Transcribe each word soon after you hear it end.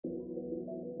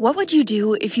What would you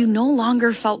do if you no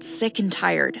longer felt sick and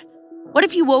tired? What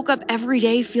if you woke up every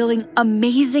day feeling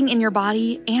amazing in your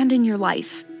body and in your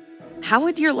life? How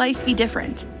would your life be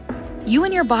different? You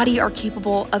and your body are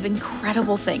capable of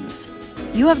incredible things.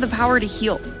 You have the power to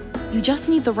heal. You just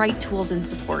need the right tools and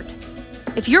support.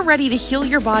 If you're ready to heal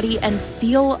your body and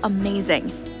feel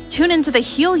amazing, tune into the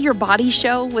Heal Your Body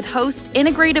Show with host,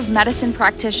 integrative medicine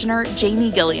practitioner, Jamie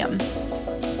Gilliam.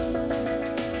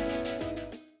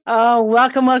 Oh,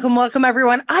 welcome,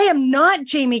 everyone. I am not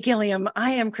Jamie Gilliam.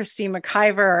 I am Christine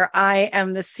McIver. I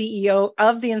am the CEO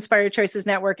of the Inspired Choices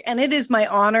Network, and it is my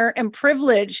honor and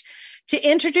privilege to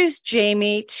introduce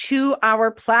Jamie to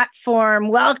our platform.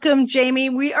 Welcome, Jamie.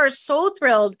 We are so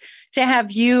thrilled to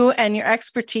have you and your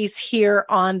expertise here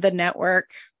on the network.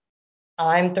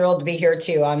 I'm thrilled to be here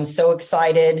too. I'm so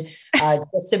excited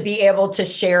just to be able to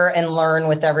share and learn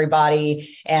with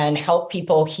everybody and help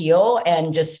people heal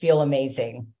and just feel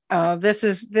amazing. Oh, this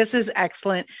is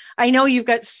excellent. I know you've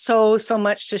got so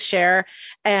much to share,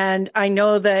 and I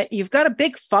know that you've got a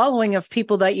big following of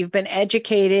people that you've been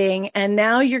educating, and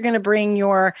now you're going to bring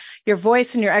your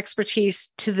voice and your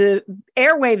expertise to the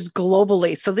airwaves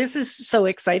globally. So this is so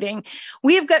exciting.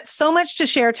 We have got so much to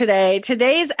share today.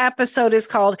 Today's episode is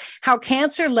called How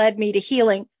Cancer Led Me to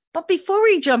Healing. But before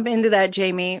we jump into that,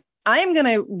 Jamie, I am going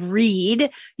to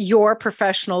read your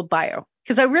professional bio,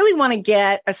 because I really want to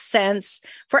get a sense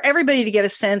for everybody to get a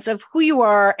sense of who you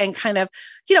are and kind of,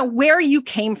 where you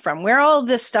came from, where all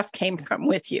this stuff came from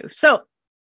with you. So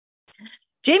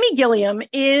Jamie Gilliam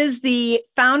is the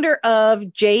founder of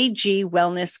JG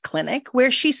Wellness Clinic,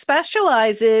 where she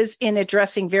specializes in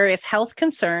addressing various health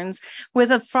concerns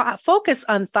with a focus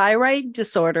on thyroid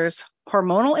disorders,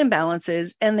 hormonal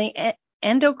imbalances, and the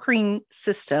endocrine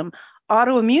system,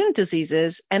 autoimmune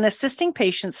diseases, and assisting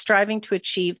patients striving to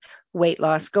achieve weight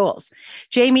loss goals.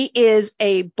 Jamie is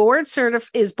board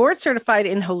certified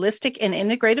in holistic and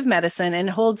integrative medicine and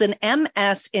holds an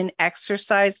MS in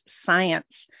exercise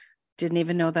science. Didn't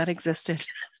even know that existed.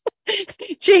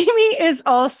 Jamie is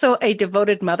also a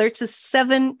devoted mother to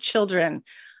 7 children.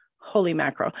 Holy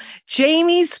mackerel.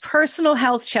 Jamie's personal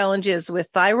health challenges with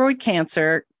thyroid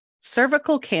cancer,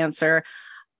 cervical cancer,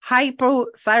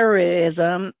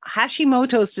 hypothyroidism,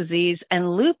 Hashimoto's disease, and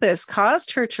lupus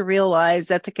caused her to realize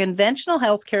that the conventional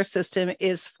healthcare system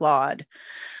is flawed.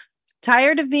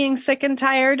 Tired of being sick and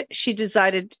tired, she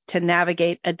decided to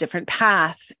navigate a different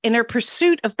path. In her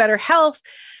pursuit of better health,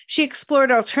 she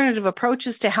explored alternative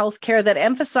approaches to healthcare that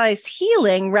emphasized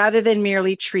healing rather than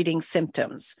merely treating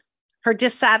symptoms. Her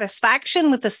dissatisfaction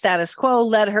with the status quo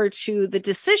led her to the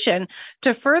decision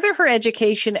to further her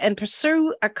education and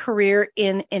pursue a career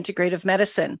in integrative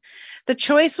medicine. The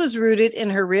choice was rooted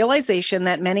in her realization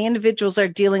that many individuals are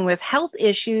dealing with health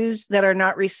issues that are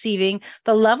not receiving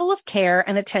the level of care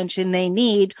and attention they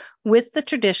need with the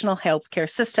traditional healthcare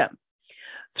system.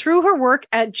 Through her work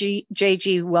at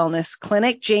JG Wellness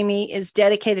Clinic, Jamie is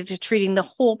dedicated to treating the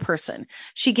whole person.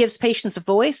 She gives patients a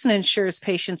voice and ensures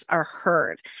patients are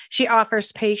heard. She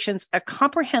offers patients a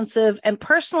comprehensive and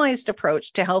personalized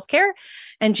approach to healthcare,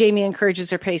 and Jamie encourages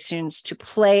her patients to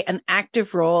play an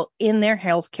active role in their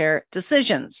healthcare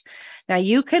decisions. Now,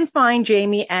 you can find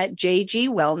Jamie at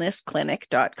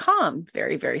jgwellnessclinic.com,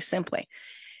 very, very simply.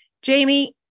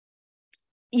 Jamie,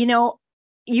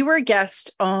 you were a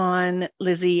guest on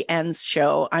Lizzie N's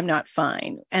show, I'm Not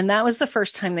Fine, and that was the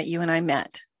first time that you and I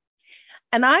met.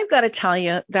 And I've got to tell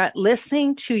you that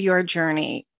listening to your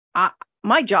journey,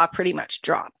 my jaw pretty much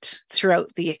dropped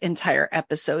throughout the entire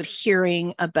episode,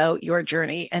 hearing about your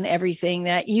journey and everything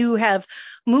that you have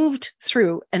moved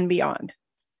through and beyond.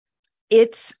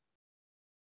 It's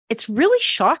really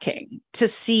shocking to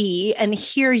see and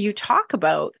hear you talk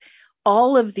about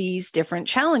all of these different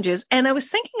challenges. And I was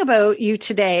thinking about you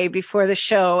today before the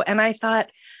show, and I thought,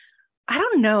 I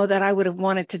don't know that I would have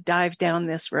wanted to dive down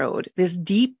this road, this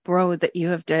deep road that you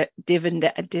have dove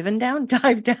down.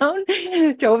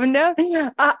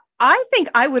 I think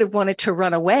I would have wanted to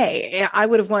run away. I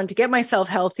would have wanted to get myself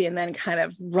healthy and then kind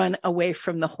of run away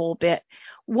from the whole bit.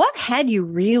 What had you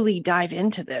really dive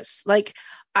into this? Like,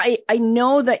 I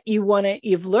know that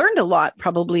you've learned a lot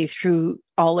probably through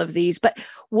all of these, but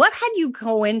what had you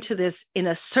go into this in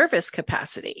a service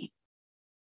capacity?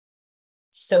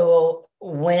 So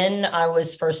when I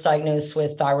was first diagnosed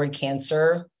with thyroid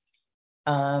cancer,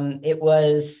 it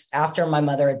was after my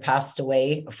mother had passed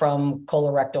away from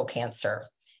colorectal cancer.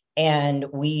 And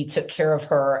we took care of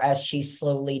her as she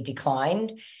slowly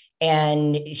declined,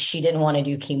 and she didn't want to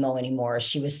do chemo anymore.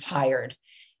 She was tired.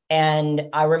 And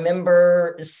I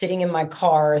remember sitting in my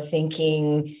car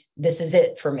thinking, this is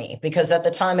it for me. Because at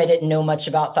the time, I didn't know much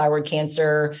about thyroid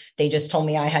cancer. They just told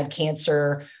me I had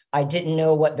cancer. I didn't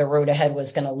know what the road ahead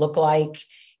was going to look like.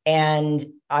 And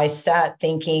I sat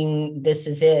thinking, this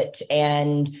is it.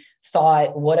 And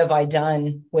thought, what have I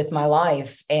done with my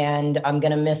life? And I'm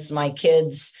going to miss my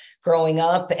kids growing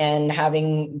up and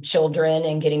having children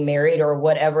and getting married or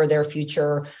whatever their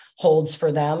future holds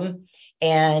for them.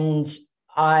 And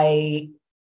I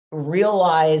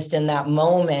realized in that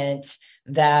moment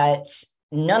that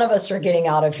none of us are getting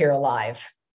out of here alive.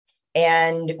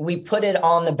 And we put it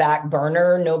on the back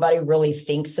burner. Nobody really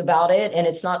thinks about it. And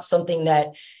it's not something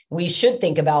that we should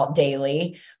think about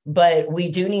daily, but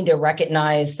we do need to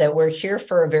recognize that we're here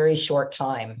for a very short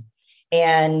time.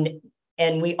 And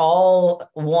we all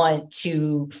want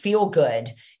to feel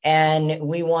good, and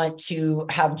we want to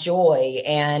have joy,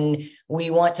 and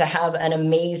we want to have an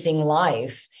amazing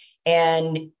life.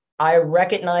 And I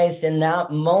recognized in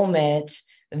that moment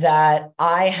that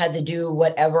I had to do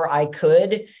whatever I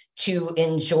could to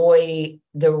enjoy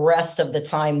the rest of the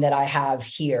time that I have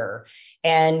here.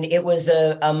 And it was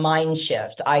a mind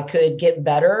shift. I could get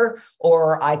better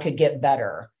or I could get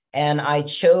better. And I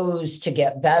chose to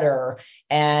get better.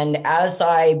 And as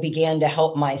I began to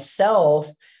help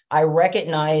myself, I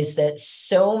recognized that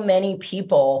so many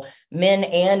people, men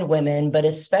and women, but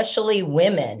especially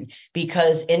women,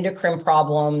 because endocrine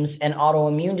problems and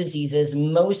autoimmune diseases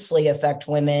mostly affect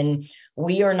women,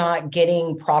 we are not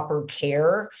getting proper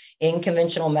care in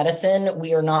conventional medicine.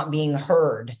 We are not being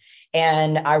heard.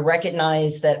 And I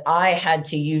recognized that I had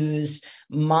to use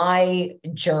my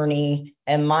journey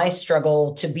and my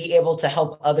struggle to be able to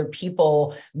help other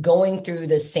people going through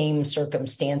the same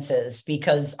circumstances,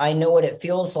 because I know what it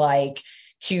feels like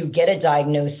to get a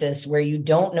diagnosis where you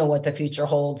don't know what the future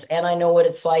holds. And I know what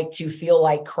it's like to feel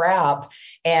like crap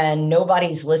and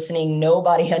nobody's listening,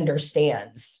 nobody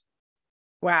understands.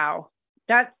 Wow.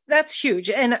 That's huge.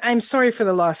 And I'm sorry for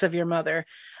the loss of your mother,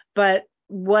 but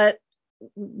what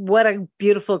a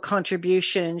beautiful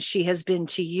contribution she has been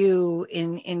to you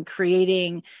in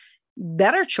creating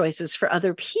better choices for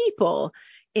other people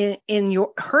in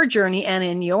her journey and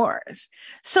in yours.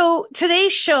 So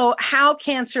today's show, How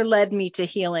Cancer Led Me to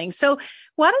Healing. So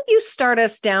why don't you start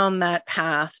us down that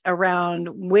path around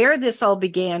where this all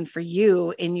began for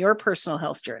you in your personal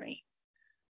health journey?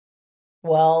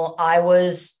 Well, I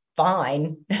was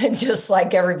fine, just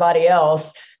like everybody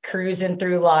else, cruising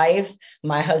through life.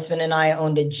 My husband and I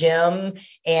owned a gym,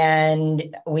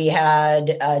 and we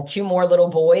had 2 more little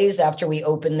boys after we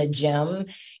opened the gym.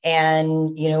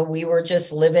 And, we were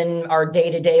just living our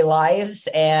day-to-day lives.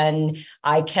 And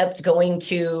I kept going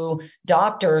to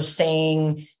doctors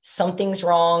saying, something's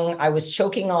wrong. I was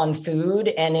choking on food,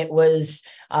 and it was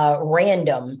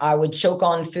random. I would choke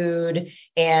on food,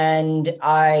 and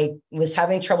I was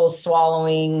having trouble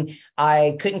swallowing.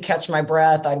 I couldn't catch my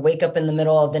breath. I'd wake up in the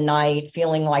middle of the night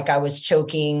feeling like I was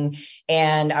choking,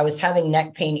 and I was having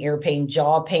neck pain, ear pain,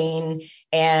 jaw pain,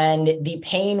 and the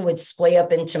pain would splay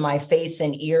up into my face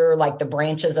and ear like the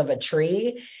branches of a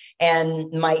tree.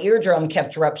 And my eardrum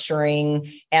kept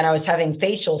rupturing, and I was having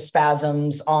facial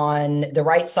spasms on the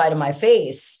right side of my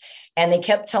face. And they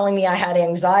kept telling me I had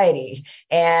anxiety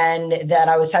and that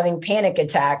I was having panic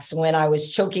attacks when I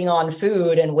was choking on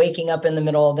food and waking up in the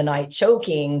middle of the night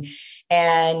choking.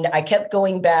 And I kept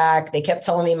going back. They kept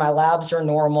telling me my labs are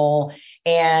normal.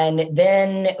 And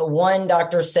then one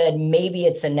doctor said, maybe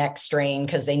it's a neck strain,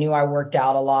 because they knew I worked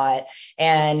out a lot.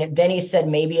 And then he said,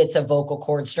 maybe it's a vocal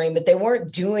cord strain, but they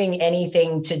weren't doing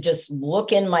anything to just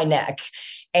look in my neck.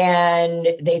 And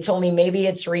they told me maybe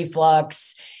it's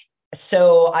reflux.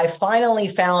 So I finally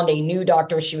found a new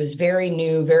doctor. She was very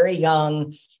new, very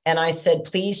young. And I said,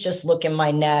 please just look in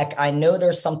my neck. I know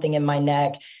there's something in my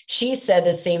neck. She said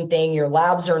the same thing. Your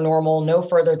labs are normal. No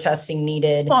further testing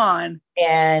needed. Come on.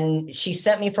 And she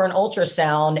sent me for an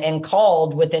ultrasound and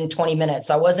called within 20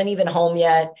 minutes. I wasn't even home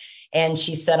yet. And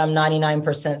she said, I'm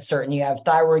 99% certain you have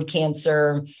thyroid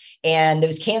cancer. And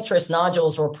those cancerous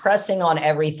nodules were pressing on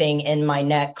everything in my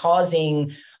neck,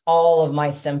 causing all of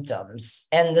my symptoms.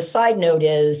 And the side note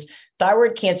is,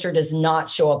 thyroid cancer does not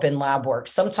show up in lab work.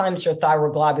 Sometimes your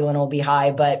thyroid globulin will be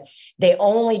high, but they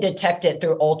only detect it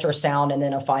through ultrasound and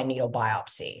then a fine needle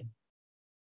biopsy.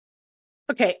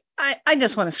 Okay, I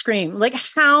just want to scream. Like,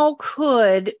 how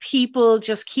could people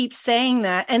just keep saying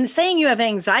that and saying you have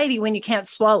anxiety when you can't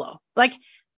swallow? Like,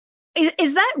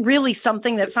 is that really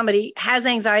something that somebody has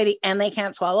anxiety and they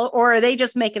can't swallow, or are they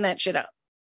just making that shit up?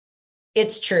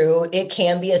 It's true. It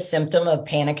can be a symptom of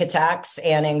panic attacks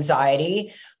and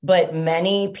anxiety, but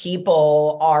many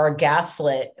people are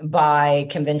gaslit by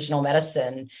conventional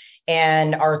medicine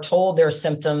and are told their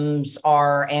symptoms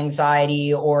are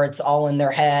anxiety or it's all in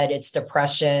their head, it's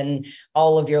depression,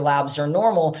 all of your labs are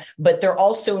normal, but they're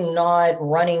also not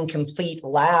running complete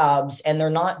labs and they're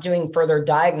not doing further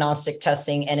diagnostic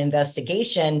testing and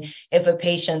investigation. If a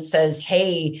patient says,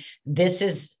 hey, this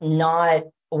is not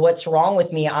what's wrong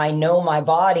with me, I know my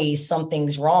body,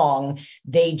 something's wrong,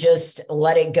 they just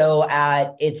let it go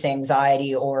at it's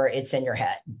anxiety or it's in your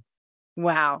head.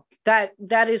 Wow.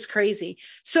 That is crazy.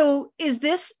 So is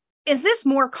this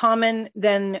more common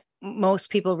than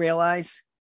most people realize?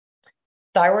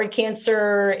 Thyroid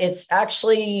cancer, it's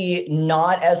actually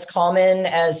not as common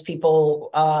as people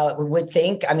would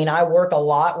think. I mean, I work a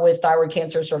lot with thyroid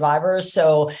cancer survivors,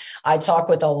 so I talk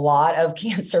with a lot of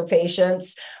cancer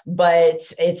patients,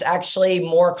 but it's actually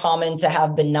more common to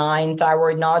have benign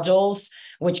thyroid nodules,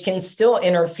 which can still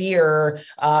interfere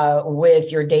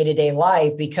with your day-to-day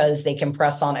life because they can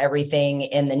press on everything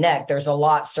in the neck. There's a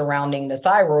lot surrounding the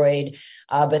thyroid,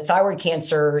 but thyroid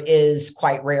cancer is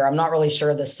quite rare. I'm not really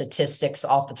sure the statistics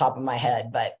off the top of my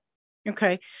head, but.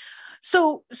 Okay.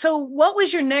 So what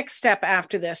was your next step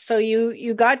after this? So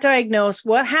you got diagnosed.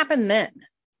 What happened then?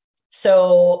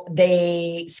 So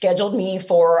they scheduled me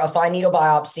for a fine needle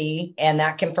biopsy and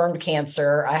that confirmed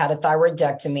cancer. I had a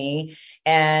thyroidectomy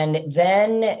and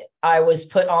then I was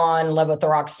put on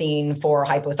levothyroxine for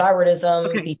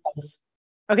hypothyroidism because.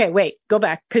 Okay, wait, go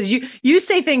back because you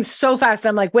say things so fast.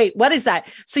 I'm like, wait, what is that?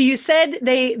 So you said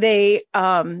they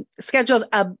scheduled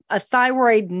a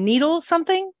thyroid needle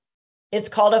something? It's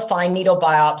called a fine needle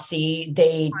biopsy.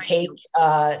 They take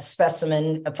a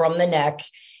specimen from the neck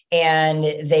and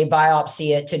they biopsy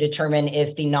it to determine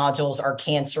if the nodules are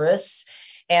cancerous.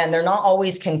 And they're not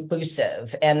always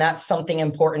conclusive. And that's something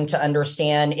important to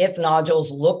understand. If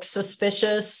nodules look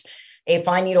suspicious, a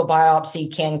fine needle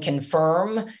biopsy can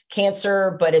confirm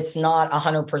cancer, but it's not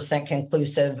 100%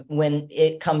 conclusive when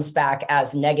it comes back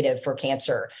as negative for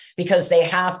cancer because they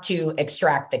have to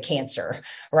extract the cancer,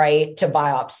 right, to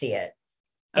biopsy it.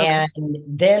 Okay. And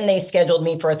then they scheduled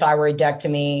me for a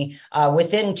thyroidectomy.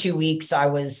 Within 2 weeks, I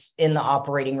was in the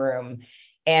operating room.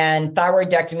 And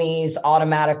thyroidectomies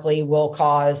automatically will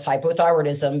cause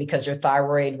hypothyroidism because your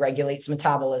thyroid regulates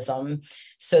metabolism.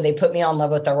 So they put me on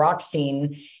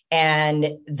levothyroxine.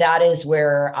 And that is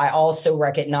where I also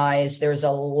recognize there's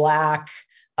a lack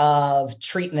of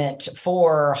treatment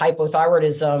for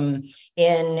hypothyroidism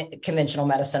in conventional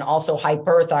medicine, also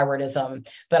hyperthyroidism,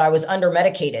 but I was under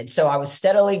medicated. So I was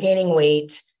steadily gaining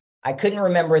weight. I couldn't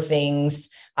remember things.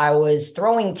 I was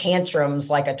throwing tantrums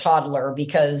like a toddler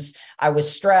because I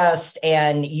was stressed,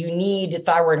 and you need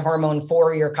thyroid hormone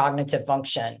for your cognitive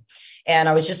function. And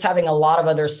I was just having a lot of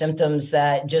other symptoms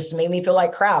that just made me feel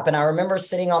like crap. And I remember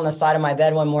sitting on the side of my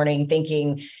bed one morning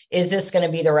thinking, is this going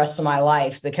to be the rest of my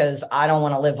life? Because I don't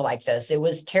want to live like this. It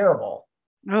was terrible.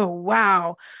 Oh,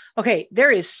 wow. Okay. There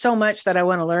is so much that I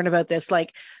want to learn about this.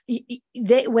 Like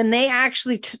when they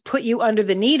actually put you under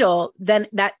the needle, then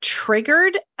that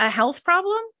triggered a health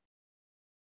problem?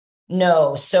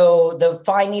 No. So the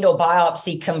fine needle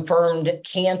biopsy confirmed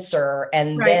cancer.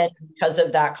 And then because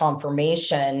of that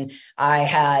confirmation, I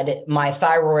had my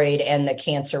thyroid and the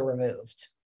cancer removed.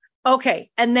 Okay.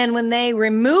 And then when they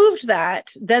removed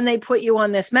that, then they put you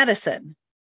on this medicine.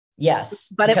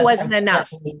 Yes. But it wasn't enough.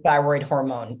 Thyroid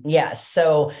hormone. Yes.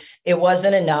 So it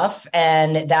wasn't enough.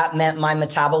 And that meant my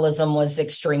metabolism was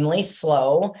extremely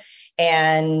slow.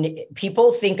 And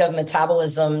people think of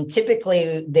metabolism,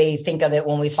 typically they think of it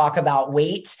when we talk about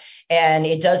weight, and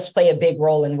it does play a big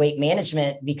role in weight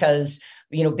management because,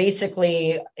 you know,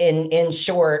 basically in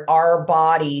short, our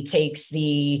body takes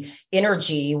the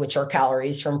energy, which are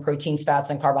calories from proteins,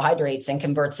 fats, and carbohydrates, and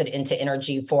converts it into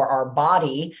energy for our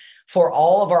body, for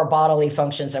all of our bodily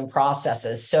functions and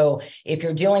processes. So if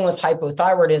you're dealing with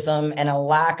hypothyroidism and a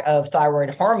lack of thyroid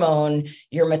hormone,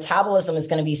 your metabolism is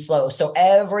going to be slow. So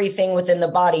everything within the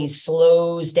body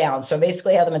slows down. So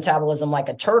basically have the metabolism like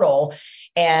a turtle,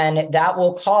 and that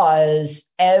will cause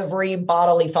every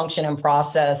bodily function and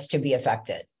process to be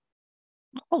affected.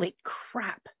 Holy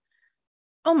crap.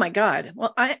 Oh my God.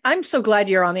 Well, I'm so glad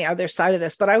you're on the other side of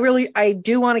this, but I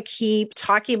do want to keep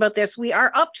talking about this. We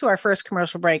are up to our first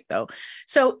commercial break though.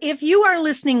 So if you are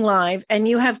listening live and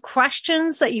you have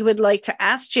questions that you would like to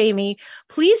ask Jamie,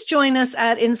 please join us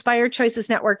at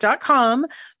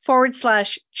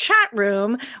inspiredchoicesnetwork.com/chat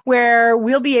room, where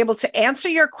we'll be able to answer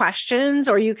your questions,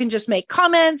 or you can just make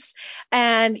comments.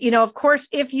 And, you know, of course,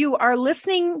 if you are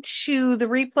listening to the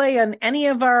replay on any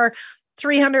of our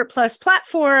 300 plus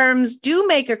platforms. Do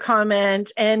make a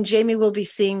comment, and Jamie will be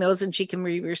seeing those and she can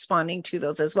be responding to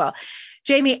those as well.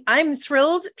 Jamie, I'm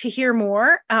thrilled to hear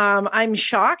more. I'm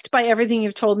shocked by everything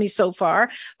you've told me so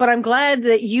far, but I'm glad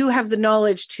that you have the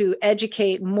knowledge to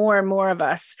educate more and more of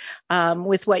us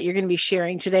with what you're going to be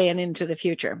sharing today and into the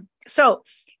future. So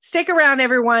stick around,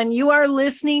 everyone. You are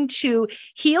listening to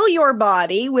Heal Your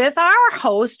Body with our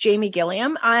host, Jamie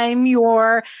Gilliam. I'm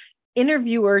your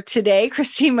interviewer today,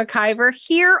 Christine McIver,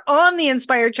 here on the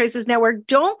Inspired Choices Network.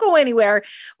 Don't go anywhere.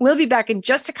 We'll be back in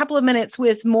just a couple of minutes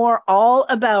with more all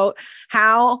about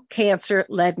how cancer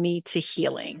led me to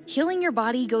healing. Healing your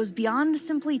body goes beyond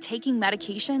simply taking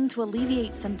medication to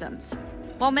alleviate symptoms.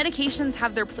 While medications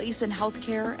have their place in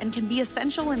healthcare and can be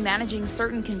essential in managing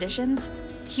certain conditions,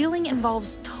 healing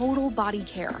involves total body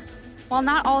care. While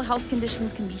not all health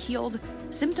conditions can be healed,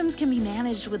 symptoms can be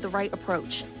managed with the right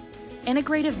approach.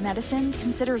 Integrative medicine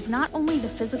considers not only the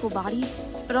physical body,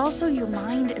 but also your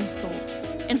mind and soul.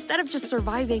 Instead of just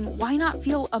surviving, why not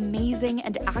feel amazing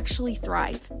and actually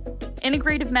thrive?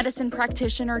 Integrative medicine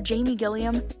practitioner Jamie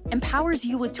Gilliam empowers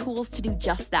you with tools to do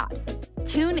just that.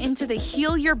 Tune into the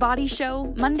Heal Your Body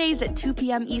show Mondays at 2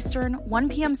 p.m. Eastern, 1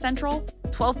 p.m. Central,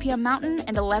 12 p.m. Mountain,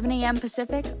 and 11 a.m.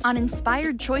 Pacific on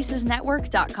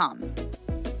InspiredChoicesNetwork.com.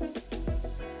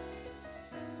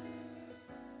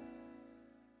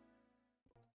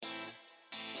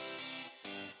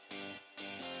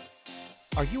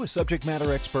 Are you a subject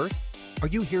matter expert? Are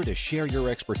you here to share your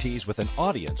expertise with an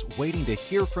audience waiting to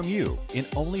hear from you in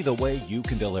only the way you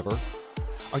can deliver?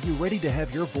 Are you ready to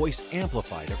have your voice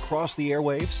amplified across the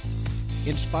airwaves?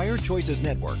 Inspired Choices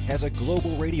Network has a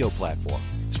global radio platform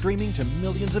streaming to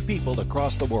millions of people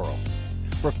across the world.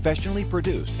 Professionally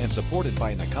produced and supported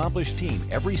by an accomplished team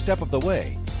every step of the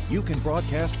way, you can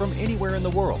broadcast from anywhere in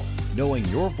the world, knowing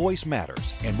your voice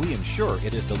matters, and we ensure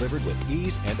it is delivered with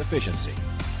ease and efficiency.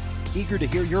 Eager to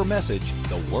hear your message,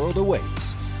 the world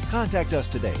awaits. Contact us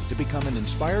today to become an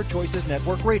Inspired Choices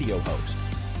Network radio host.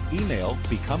 Email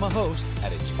become a host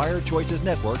at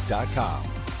inspiredchoicesnetwork.com.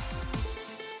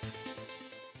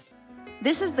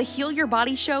 This is the Heal Your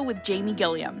Body show with Jamie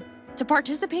Gilliam. To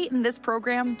participate in this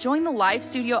program, join the live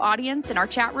studio audience in our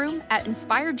chat room at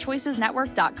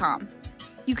inspiredchoicesnetwork.com.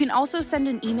 You can also send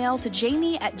an email to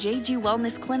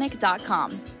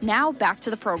jamie@jgwellnessclinic.com. Now back to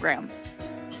the program.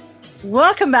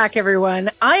 Welcome back, everyone.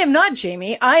 I am not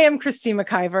Jamie. I am Christine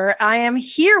McIver. I am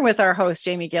here with our host,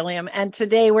 Jamie Gilliam, and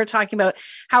today we're talking about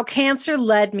how cancer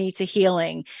led me to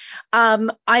healing.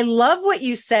 I love what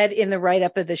you said in the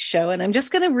write-up of the show, and I'm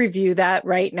just going to review that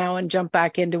right now and jump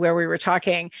back into where we were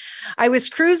talking. I was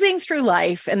cruising through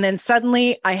life, and then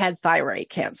suddenly I had thyroid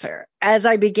cancer. As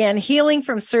I began healing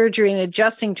from surgery and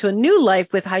adjusting to a new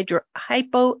life with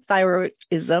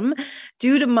hypothyroidism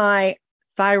due to my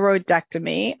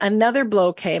thyroidectomy, another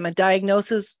blow came, a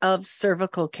diagnosis of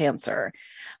cervical cancer.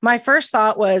 My first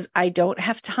thought was, I don't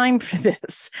have time for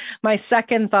this. My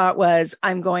second thought was,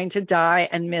 I'm going to die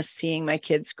and miss seeing my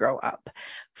kids grow up.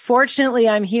 Fortunately,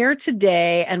 I'm here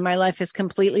today and my life has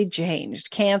completely changed.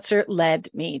 Cancer led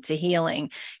me to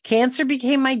healing. Cancer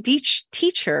became my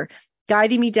teacher,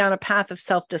 guiding me down a path of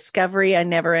self-discovery I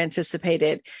never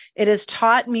anticipated. It has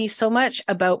taught me so much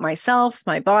about myself,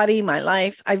 my body, my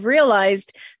life. I've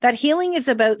realized that healing is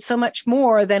about so much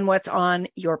more than what's on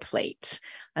your plate.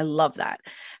 I love that.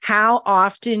 How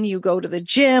often you go to the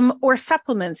gym or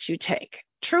supplements you take.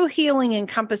 True healing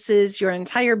encompasses your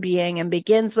entire being and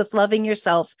begins with loving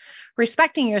yourself,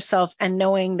 respecting yourself, and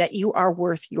knowing that you are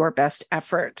worth your best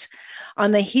effort.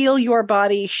 On the Heal Your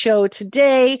Body show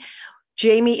today,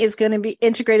 Jamie is going to be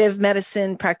integrative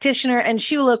medicine practitioner, and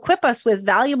she will equip us with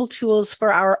valuable tools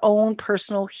for our own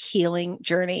personal healing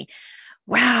journey.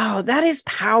 Wow, that is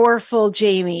powerful,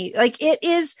 Jamie. Like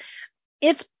it's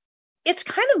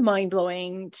kind of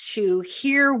mind-blowing to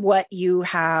hear what you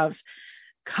have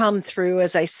come through,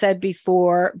 as I said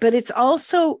before, but it's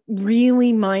also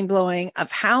really mind-blowing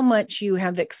of how much you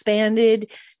have expanded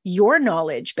your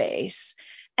knowledge base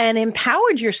and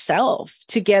empowered yourself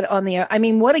to get on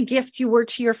what a gift you were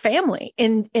to your family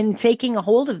in taking a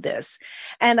hold of this.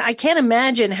 And I can't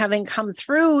imagine having come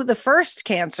through the first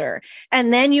cancer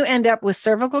and then you end up with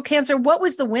cervical cancer. What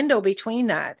was the window between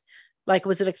that? Like,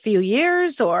 was it a few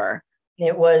years or?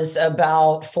 It was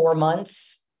about 4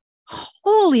 months.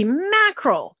 Holy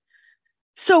mackerel.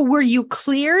 So were you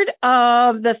cleared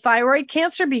of the thyroid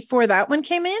cancer before that one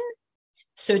came in?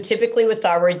 So typically with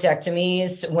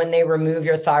thyroidectomies, when they remove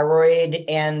your thyroid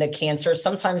and the cancer,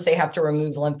 sometimes they have to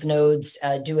remove lymph nodes,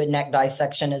 do a neck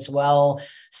dissection as well.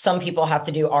 Some people have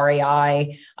to do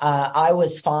RAI. I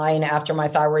was fine after my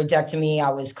thyroidectomy.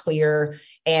 I was clear,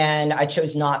 and I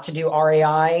chose not to do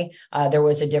RAI. There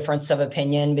was a difference of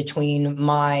opinion between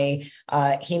my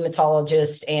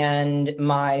hematologist and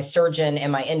my surgeon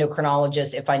and my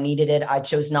endocrinologist. If I needed it, I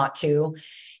chose not to.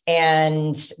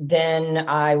 And then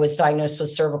I was diagnosed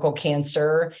with cervical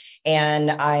cancer,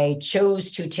 and I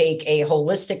chose to take a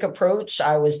holistic approach.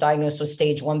 I was diagnosed with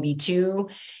stage 1B2,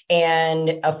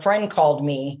 and a friend called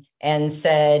me and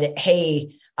said,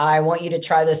 "Hey, I want you to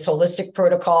try this holistic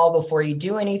protocol before you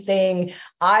do anything."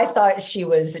 I thought she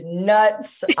was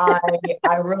nuts. I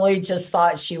really just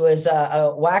thought she was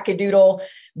a wackadoodle,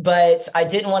 but I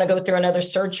didn't want to go through another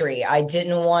surgery. I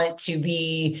didn't want to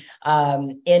be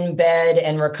in bed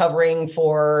and recovering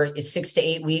for 6 to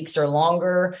 8 weeks or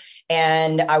longer.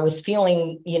 And I was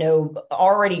feeling,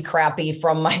 already crappy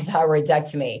from my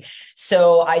thyroidectomy.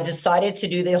 So I decided to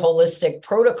do the holistic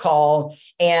protocol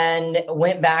and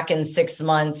went back in 6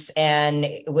 months and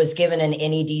was given an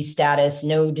NED status,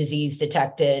 no disease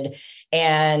detected.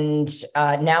 And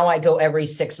now I go every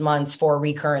 6 months for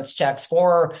recurrence checks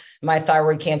for my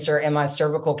thyroid cancer and my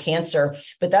cervical cancer.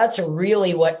 But that's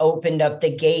really what opened up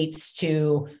the gates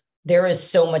to, there is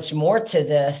so much more to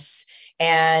this.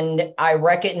 And I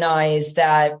recognize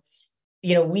that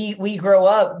we grow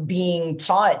up being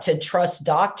taught to trust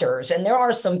doctors, and there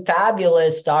are some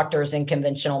fabulous doctors in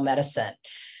conventional medicine,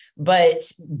 but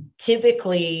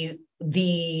typically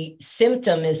the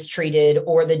symptom is treated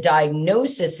or the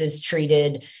diagnosis is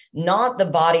treated, not the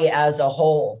body as a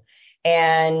whole.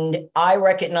 And I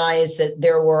recognize that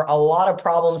there were a lot of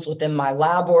problems within my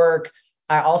lab work.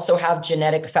 I also have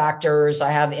genetic factors.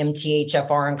 I have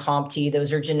MTHFR and COMT.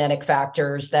 Those are genetic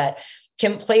factors that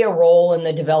can play a role in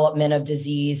the development of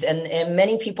disease. And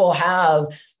many people have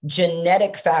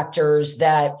genetic factors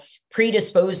that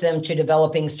predispose them to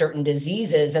developing certain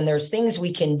diseases. And there's things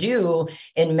we can do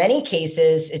in many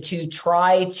cases to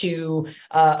try to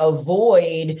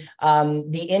avoid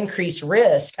the increased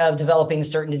risk of developing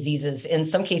certain diseases. In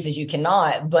some cases, you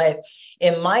cannot. But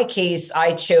in my case,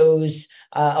 I chose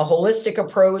a holistic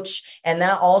approach, and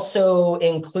that also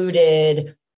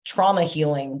included trauma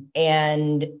healing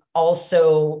and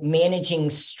also managing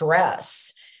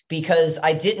stress, because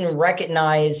I didn't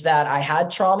recognize that I had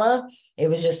trauma. It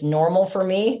was just normal for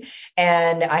me.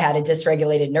 And I had a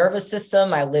dysregulated nervous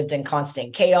system. I lived in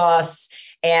constant chaos.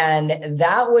 And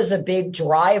that was a big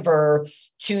driver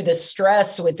to the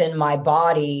stress within my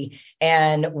body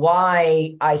and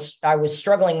why I was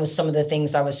struggling with some of the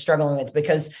things I was struggling with,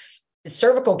 because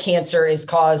cervical cancer is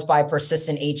caused by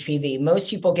persistent HPV. Most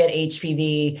people get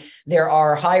HPV. There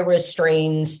are high-risk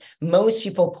strains. Most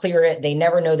people clear it. They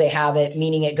never know they have it,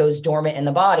 meaning it goes dormant in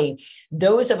the body.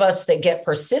 Those of us that get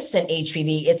persistent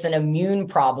HPV, it's an immune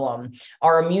problem.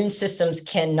 Our immune systems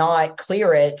cannot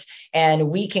clear it,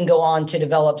 and we can go on to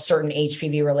develop certain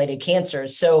HPV-related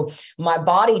cancers. So my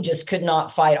body just could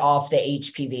not fight off the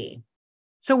HPV.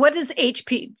 So what is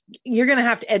HPV? You're going to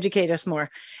have to educate us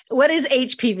more. What is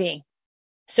HPV?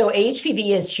 So HPV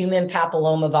is human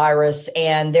papillomavirus,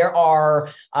 and there are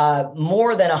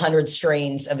more than 100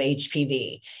 strains of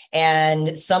HPV,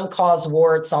 and some cause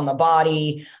warts on the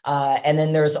body. And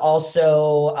then there's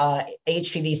also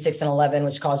HPV 6 and 11,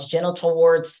 which cause genital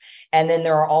warts. And then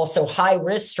there are also high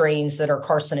risk strains that are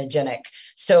carcinogenic.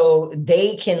 So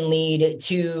they can lead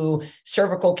to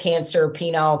cervical cancer,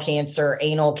 penile cancer,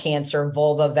 anal cancer,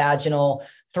 vulva, vaginal,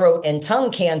 throat and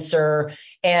tongue cancer.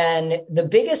 And the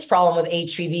biggest problem with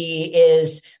HPV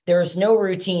is there's no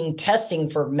routine testing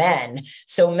for men.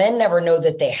 So men never know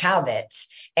that they have it.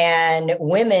 And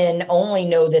women only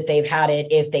know that they've had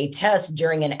it if they test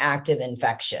during an active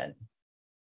infection.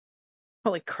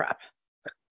 Holy crap.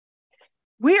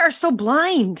 We are so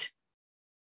blind.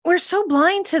 We're so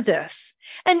blind to this.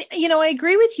 And, I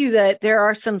agree with you that there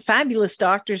are some fabulous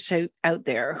doctors out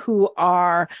there who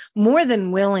are more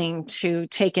than willing to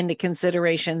take into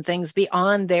consideration things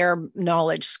beyond their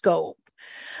knowledge scope.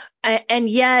 And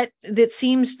yet it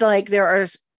seems like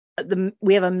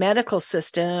we have a medical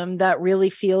system that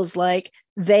really feels like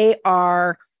they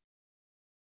are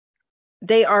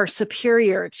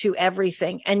superior to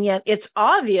everything. And yet it's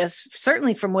obvious,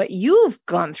 certainly from what you've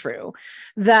gone through,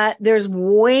 that there's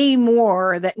way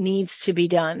more that needs to be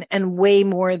done and way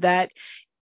more that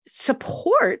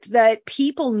support that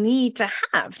people need to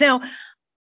have. Now,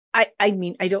 I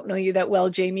mean, I don't know you that well,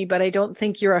 Jamie, but I don't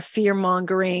think you're a fear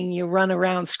mongering, you run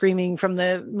around screaming from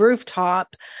the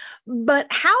rooftop. But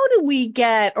how do we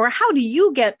get, or how do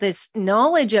you get this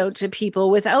knowledge out to people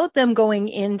without them going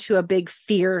into a big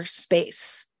fear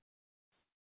space?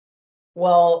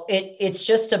 Well, it's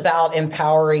just about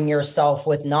empowering yourself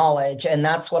with knowledge. And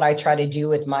that's what I try to do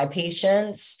with my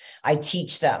patients. I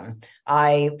teach them.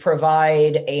 I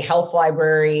provide a health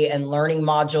library and learning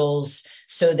modules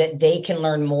so that they can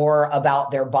learn more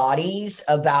about their bodies,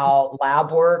 about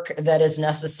lab work that is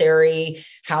necessary,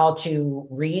 how to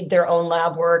read their own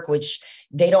lab work, which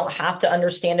they don't have to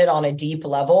understand it on a deep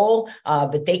level,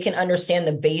 but they can understand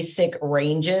the basic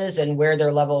ranges and where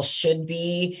their levels should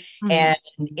be. And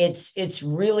it's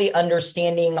really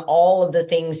understanding all of the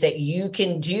things that you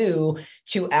can do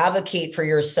to advocate for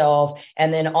yourself,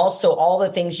 and then also all the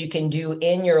things you can do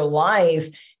in your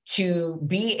life to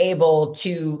be able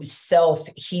to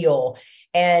self-heal.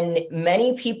 And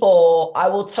many people, I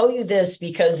will tell you this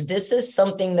because this is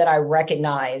something that I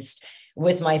recognized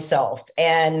with myself.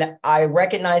 And I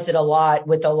recognize it a lot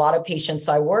with a lot of patients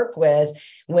I work with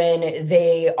when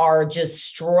they are just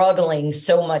struggling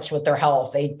so much with their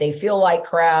health. They feel like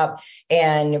crap.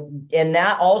 And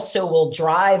that also will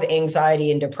drive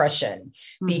anxiety and depression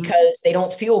because they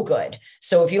don't feel good.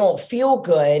 So if you don't feel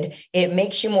good, it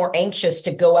makes you more anxious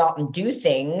to go out and do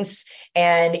things,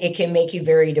 and it can make you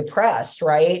very depressed,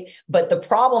 right? But the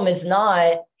problem is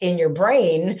not in your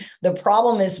brain. The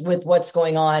problem is with what's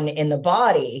going on in the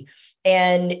body.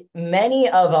 And many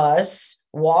of us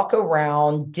walk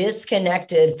around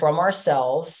disconnected from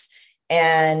ourselves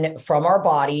and from our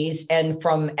bodies and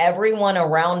from everyone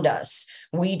around us.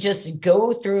 We just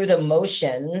go through the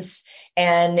motions,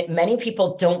 and many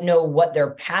people don't know what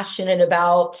they're passionate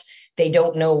about. They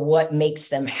don't know what makes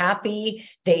them happy.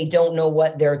 They don't know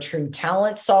what their true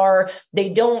talents are. They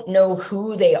don't know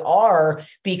who they are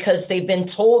because they've been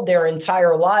told their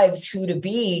entire lives who to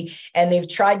be, and they've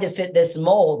tried to fit this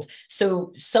mold.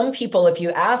 So some people, if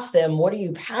you ask them, what are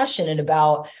you passionate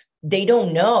about? They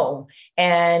don't know.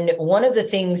 And one of the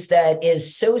things that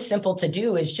is so simple to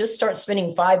do is just start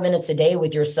spending 5 minutes a day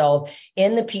with yourself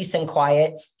in the peace and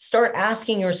quiet. Start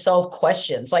asking yourself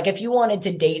questions. Like if you wanted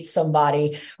to date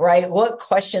somebody, right? What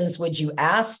questions would you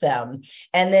ask them?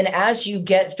 And then as you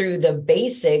get through the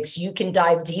basics, you can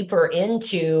dive deeper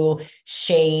into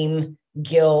shame,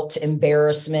 guilt,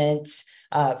 embarrassment,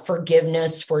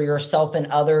 forgiveness for yourself and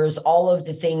others, all of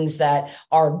the things that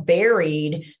are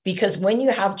buried, because when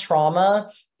you have trauma,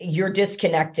 you're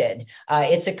disconnected.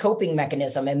 It's a coping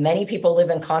mechanism, and many people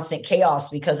live in constant chaos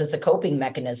because it's a coping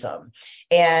mechanism.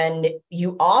 And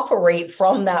you operate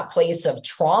from that place of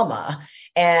trauma,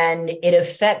 and it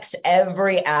affects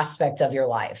every aspect of your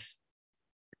life.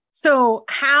 So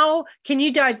how can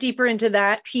you dive deeper into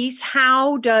that piece?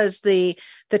 How does the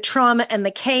trauma and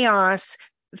the chaos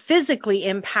physically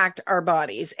impact our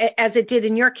bodies as it did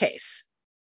in your case?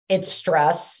 It's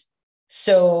stress.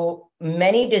 So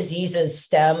many diseases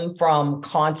stem from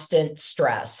constant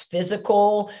stress,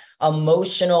 physical,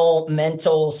 emotional,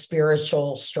 mental,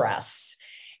 spiritual stress.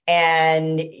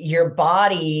 And your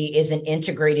body is an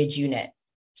integrated unit.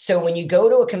 So when you go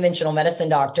to a conventional medicine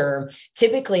doctor,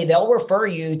 typically they'll refer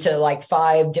you to like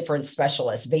 5 different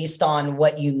specialists based on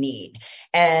what you need.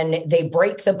 And they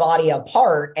break the body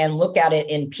apart and look at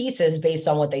it in pieces based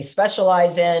on what they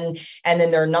specialize in. And then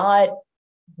they're not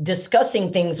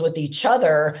discussing things with each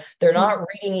other. They're not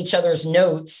reading each other's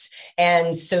notes.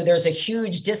 And so there's a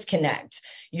huge disconnect.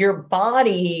 Your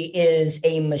body is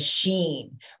a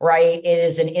machine, right? It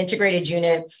is an integrated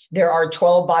unit. There are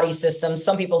 12 body systems.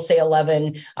 Some people say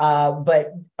 11,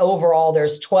 but overall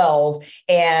there's 12.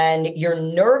 And your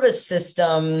nervous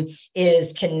system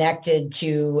is connected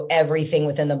to everything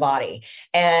within the body.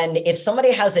 And if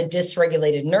somebody has a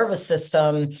dysregulated nervous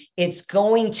system, it's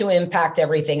going to impact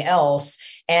everything else.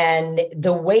 And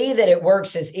the way that it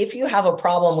works is if you have a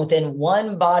problem within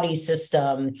one body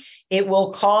system, it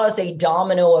will cause a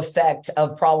domino effect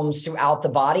of problems throughout the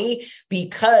body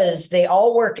because they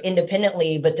all work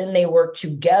independently, but then they work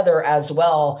together as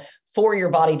well for your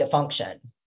body to function.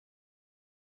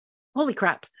 Holy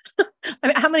crap. I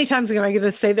mean, how many times am I going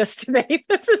to say this today?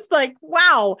 This is like,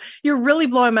 wow, you're really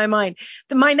blowing my mind.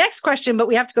 My next question, but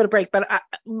we have to go to break. But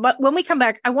when we come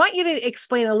back, I want you to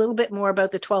explain a little bit more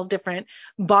about the 12 different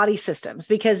body systems,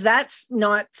 because that's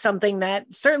not something that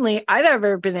certainly I've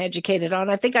ever been educated on.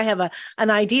 I think I have an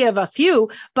idea of a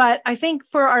few, but I think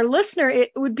for our listener,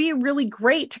 it would be really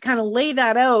great to kind of lay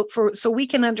that out so we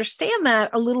can understand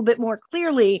that a little bit more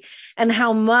clearly, and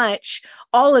how much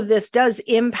all of this does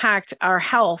impact our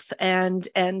health,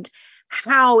 and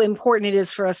how important it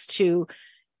is for us to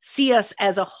see us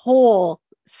as a whole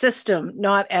system,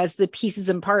 not as the pieces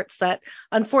and parts that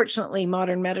unfortunately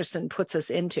modern medicine puts us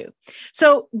into.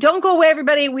 So don't go away,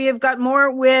 everybody. We have got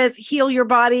more with Heal Your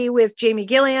Body with Jamie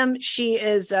Gilliam. She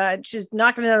is just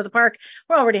knocking it out of the park.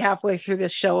 We're already halfway through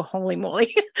this show. Holy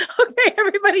moly. Okay,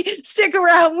 everybody, stick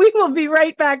around. We will be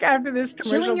right back after this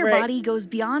commercial Healing your break. body goes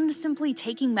beyond simply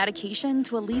taking medication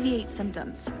to alleviate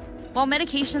symptoms. While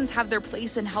medications have their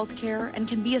place in healthcare and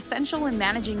can be essential in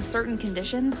managing certain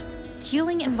conditions,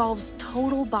 healing involves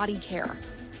total body care.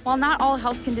 While not all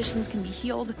health conditions can be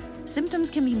healed,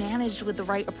 symptoms can be managed with the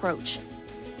right approach.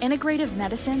 Integrative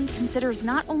medicine considers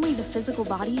not only the physical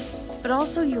body, but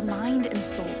also your mind and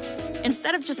soul.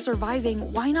 Instead of just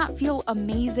surviving, why not feel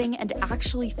amazing and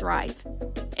actually thrive?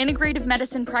 Integrative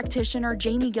medicine practitioner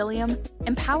Jamie Gilliam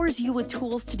empowers you with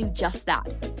tools to do just that.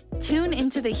 Tune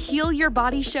into the Heal Your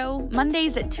Body show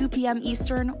Mondays at 2 p.m.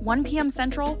 Eastern, 1 p.m.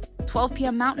 Central, 12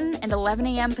 p.m. Mountain, and 11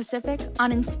 a.m. Pacific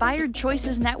on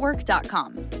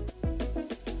InspiredChoicesNetwork.com.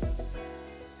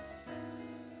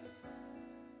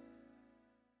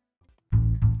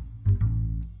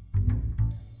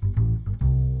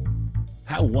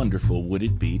 How wonderful would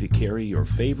it be to carry your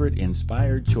favorite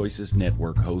Inspired Choices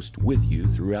Network host with you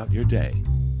throughout your day?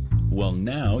 Well,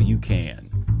 now you can.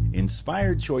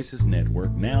 Inspired Choices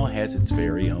Network now has its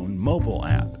very own mobile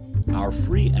app. Our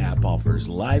free app offers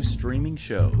live streaming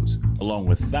shows, along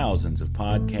with thousands of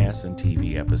podcasts and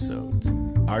TV episodes.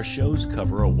 Our shows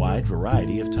cover a wide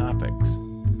variety of topics.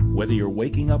 Whether you're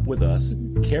waking up with us,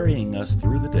 carrying us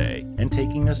through the day, and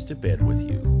taking us to bed with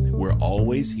you, we're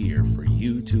always here for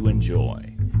you to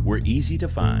enjoy. We're easy to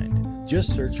find.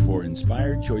 Just search for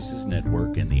Inspired Choices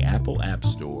Network in the Apple App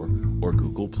Store or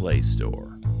Google Play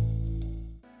Store.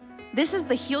 This is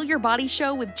the Heal Your Body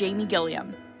show with Jamie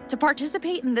Gilliam. To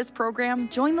participate in this program,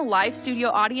 join the live studio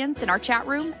audience in our chat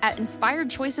room at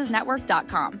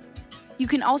InspiredChoicesNetwork.com. You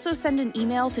can also send an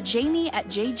email to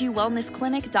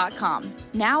jamie@jgwellnessclinic.com.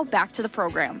 Now back to the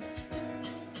program.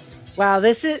 Wow,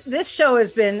 this show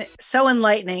has been so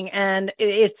enlightening, and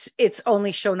it's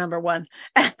only show number one.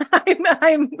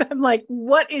 I'm like,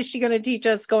 what is she going to teach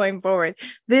us going forward?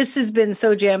 This has been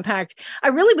so jam-packed. I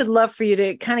really would love for you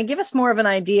to kind of give us more of an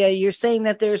idea. You're saying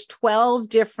that there's 12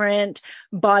 different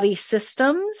body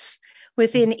systems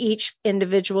within each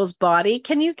individual's body.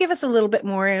 Can you give us a little bit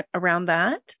more around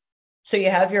that? So you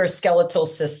have your skeletal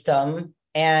system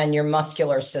and your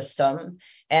muscular system.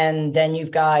 And then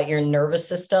you've got your nervous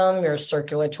system, your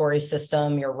circulatory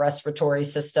system, your respiratory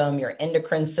system, your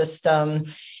endocrine system,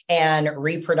 and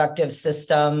reproductive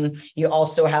system. You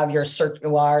also have your, I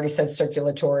already said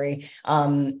circulatory,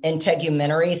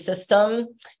 integumentary system,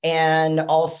 and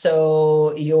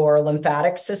also your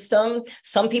lymphatic system.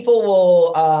 Some people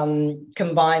will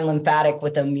combine lymphatic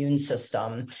with immune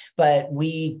system, but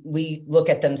we look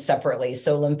at them separately.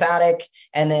 So lymphatic,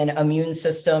 and then immune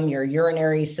system, your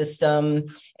urinary system,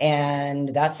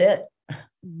 and that's it.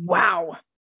 Wow.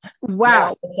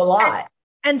 Yeah, it's a lot.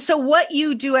 And so what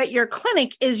you do at your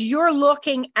clinic is you're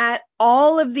looking at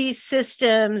all of these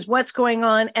systems, what's going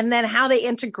on, and then how they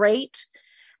integrate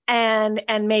and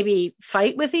maybe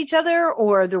fight with each other,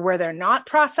 or where they're not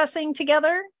processing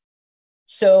together.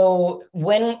 So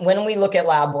when we look at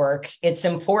lab work, it's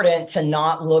important to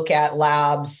not look at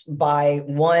labs by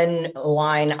one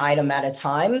line item at a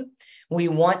time. We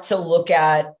want to look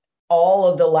at all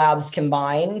of the labs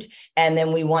combined, and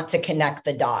then we want to connect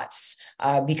the dots.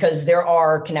 Because there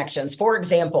are connections. For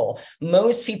example,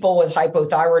 most people with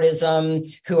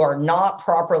hypothyroidism who are not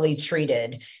properly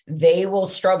treated, they will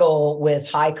struggle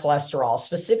with high cholesterol,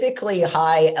 specifically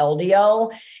high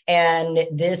LDL. And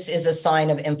this is a sign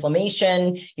of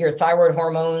inflammation. Your thyroid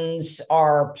hormones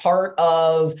are part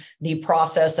of the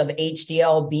process of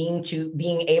HDL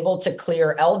being able to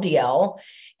clear LDL.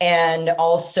 And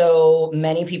also,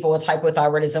 many people with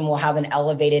hypothyroidism will have an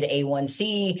elevated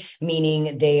A1C,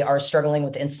 meaning they are struggling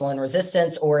with insulin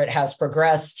resistance, or it has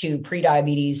progressed to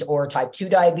prediabetes or type 2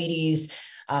 diabetes,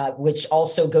 which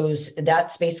also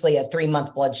that's basically a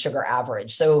 3-month blood sugar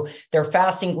average. So their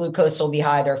fasting glucose will be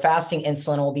high, their fasting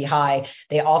insulin will be high.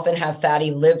 They often have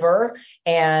fatty liver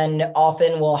and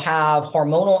often will have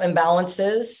hormonal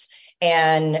imbalances.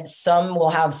 And some will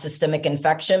have systemic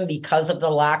infection because of the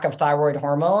lack of thyroid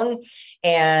hormone.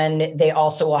 And they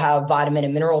also will have vitamin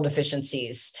and mineral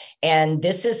deficiencies. And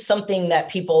this is something that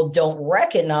people don't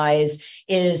recognize,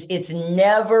 is it's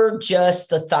never just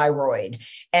the thyroid.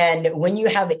 And when you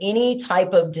have any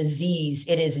type of disease,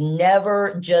 it is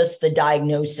never just the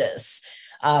diagnosis,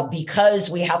 because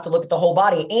we have to look at the whole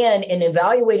body. And in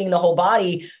evaluating the whole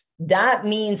body, that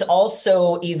means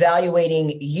also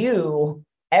evaluating you,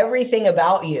 everything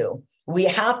about you, we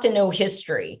have to know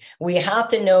history. We have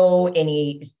to know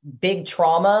any big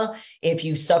trauma, if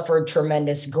you suffered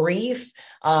tremendous grief,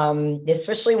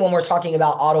 especially when we're talking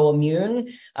about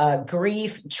autoimmune,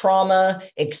 grief, trauma,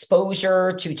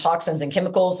 exposure to toxins and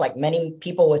chemicals, like many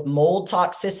people with mold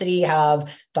toxicity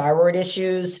have thyroid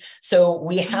issues. So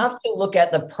we have to look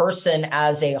at the person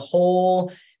as a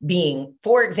whole being.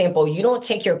 For example, you don't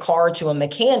take your car to a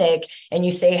mechanic and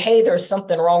you say, hey, there's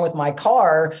something wrong with my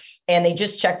car, and they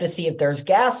just check to see if there's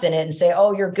gas in it and say,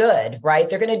 oh, you're good, right?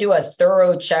 They're going to do a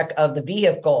thorough check of the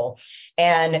vehicle.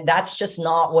 And that's just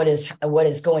not what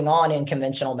is going on in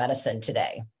conventional medicine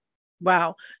today.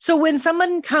 Wow. So when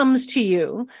someone comes to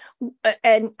you,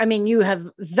 and I mean, you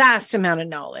have vast amount of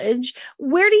knowledge,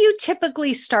 where do you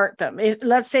typically start them? If,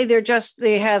 let's say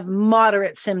they have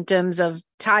moderate symptoms of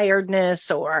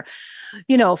tiredness or,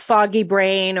 foggy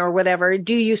brain or whatever,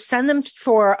 do you send them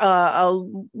for a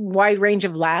wide range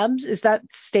of labs? Is that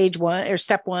stage one or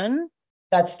step one?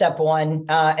 That's step one.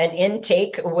 An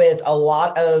intake with a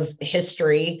lot of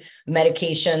history,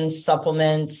 medications,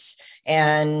 supplements,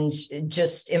 and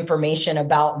just information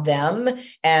about them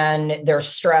and their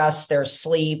stress, their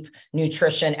sleep,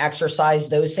 nutrition, exercise.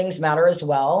 Those things matter as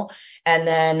well. And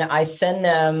then I send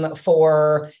them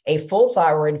for a full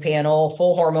thyroid panel,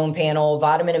 full hormone panel,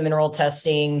 vitamin and mineral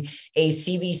testing, a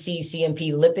CBC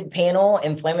CMP lipid panel,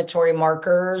 inflammatory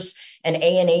markers, an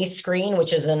ANA screen,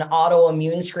 which is an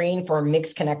autoimmune screen for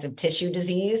mixed connective tissue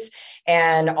disease,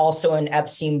 and also an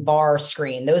Epstein-Barr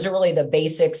screen. Those are really the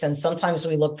basics. And sometimes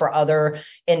we look for other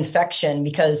infection,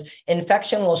 because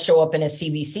infection will show up in a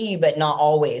CBC, but not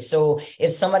always. So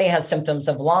if somebody has symptoms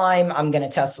of Lyme, I'm going to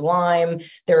test Lyme.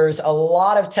 There's a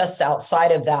lot of tests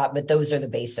outside of that, but those are the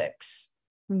basics.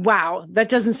 Wow, that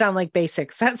doesn't sound like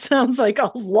basics. That sounds like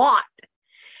a lot.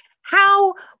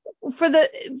 How, for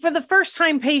the first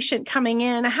time patient coming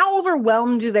in, how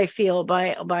overwhelmed do they feel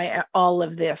by all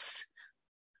of this?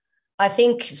 I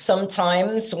think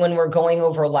sometimes when we're going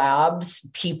over labs,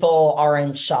 people are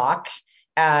in shock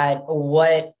at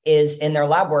what is in their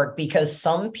lab work, because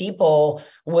some people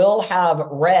will have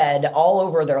red all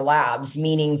over their labs,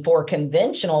 meaning for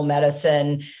conventional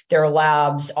medicine, their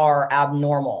labs are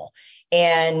abnormal.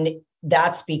 And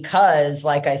that's because,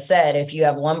 like I said, if you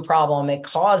have one problem, it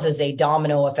causes a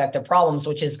domino effect of problems,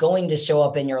 which is going to show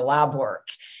up in your lab work.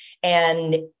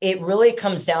 And it really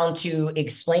comes down to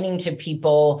explaining to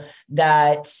people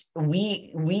that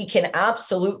we can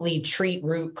absolutely treat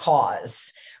root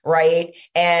cause, right?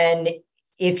 And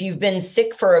if you've been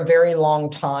sick for a very long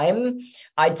time,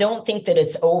 I don't think that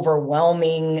it's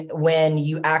overwhelming when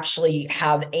you actually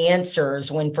have answers,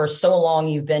 when for so long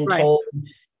you've been told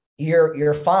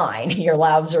you're fine, your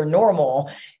labs are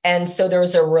normal. And so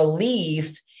there's a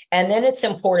relief. And then it's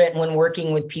important when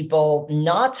working with people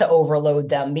not to overload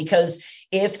them, because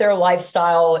if their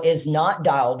lifestyle is not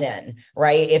dialed in,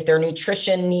 right? If their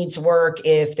nutrition needs work,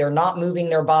 if they're not moving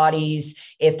their bodies,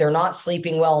 if they're not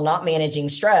sleeping well, not managing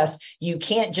stress, you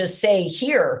can't just say,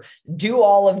 here, do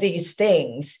all of these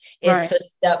things. It's a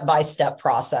step-by-step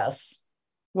process.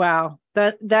 Wow.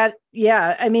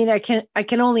 Yeah. I mean, I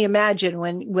can only imagine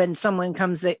when someone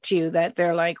comes to you that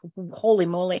they're like, holy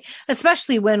moly,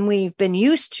 especially when we've been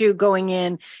used to going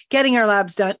in, getting our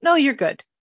labs done. No, you're good.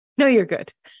 No, you're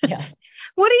good. Yeah.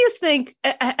 What do you think?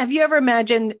 Have you ever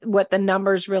imagined what the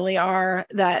numbers really are,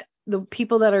 that the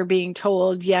people that are being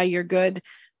told, yeah, you're good,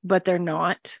 but they're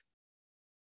not?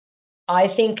 I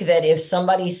think that if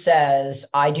somebody says,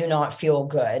 I do not feel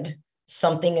good,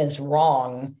 something is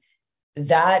wrong,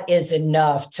 that is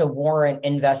enough to warrant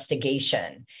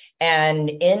investigation. And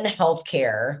in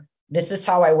healthcare, this is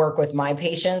how I work with my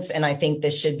patients, and I think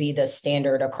this should be the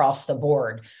standard across the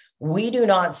board. We do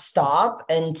not stop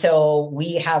until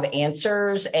we have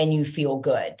answers and you feel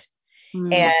good.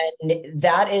 And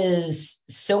that is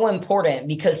so important,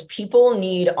 because people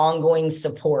need ongoing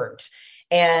support.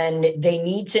 And they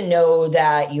need to know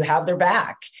that you have their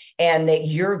back and that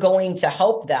you're going to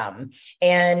help them.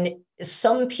 And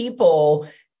some people,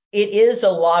 it is a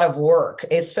lot of work,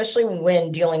 especially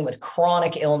when dealing with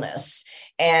chronic illness.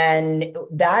 And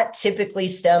that typically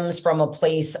stems from a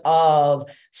place of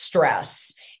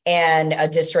stress and a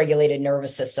dysregulated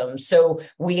nervous system. So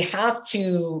we have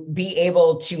to be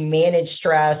able to manage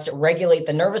stress, regulate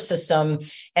the nervous system,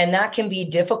 and that can be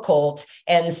difficult.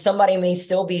 And somebody may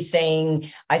still be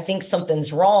saying, I think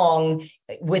something's wrong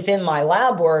within my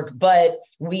lab work, but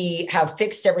we have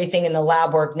fixed everything in the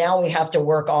lab work. Now we have to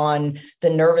work on the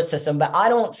nervous system. But I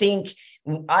don't think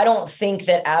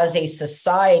that as a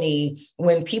society,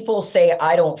 when people say,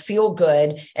 I don't feel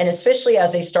good, and especially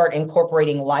as they start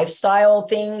incorporating lifestyle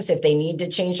things, if they need to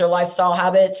change their lifestyle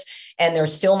habits and they're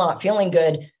still not feeling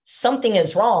good, something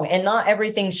is wrong. And not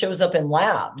everything shows up in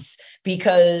labs,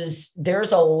 because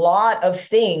there's a lot of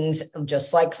things,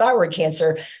 just like thyroid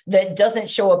cancer, that doesn't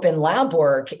show up in lab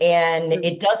work. And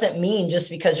it doesn't mean just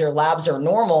because your labs are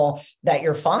normal that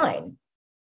you're fine.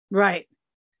 Right.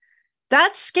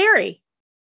 That's scary.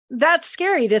 That's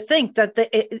scary to think that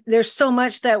there's so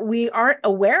much that we aren't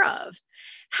aware of.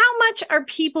 How much are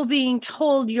people being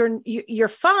told you're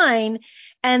fine,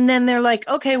 and then they're like,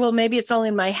 okay, well, maybe it's all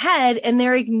in my head, and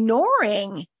they're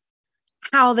ignoring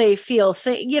how they feel,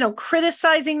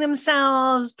 criticizing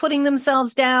themselves, putting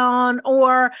themselves down,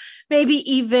 or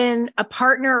maybe even a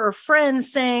partner or friend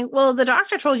saying, well, the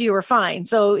doctor told you were fine,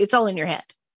 so it's all in your head.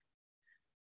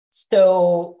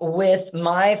 So with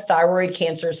my thyroid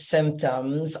cancer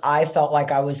symptoms, I felt like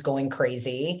I was going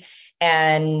crazy.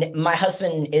 And my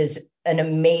husband is an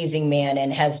amazing man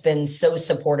and has been so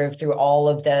supportive through all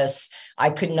of this.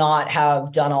 I could not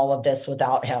have done all of this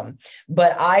without him.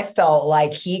 But I felt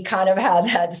like he kind of had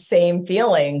that same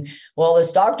feeling. Well,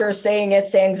 this doctor is saying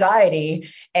it's anxiety.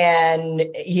 And,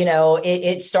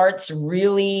 it starts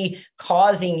really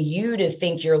causing you to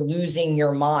think you're losing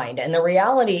your mind. And the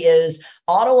reality is,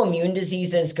 autoimmune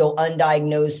diseases go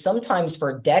undiagnosed sometimes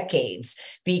for decades,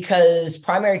 because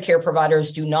primary care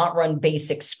providers do not run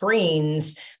basic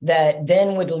screens that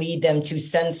then would lead them to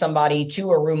send somebody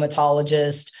to a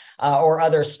rheumatologist or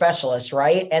other specialists,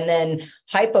 right? And then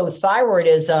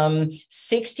hypothyroidism,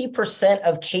 60%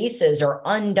 of cases are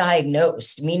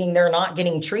undiagnosed, meaning they're not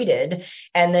getting treated.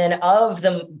 And then of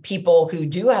the people who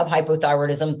do have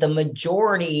hypothyroidism, the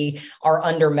majority are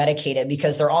under medicated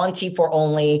because they're on T4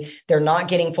 only, they're not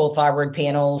getting full thyroid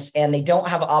panels, and they don't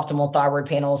have optimal thyroid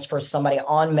panels for somebody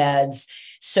on meds.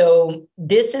 So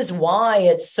this is why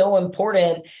it's so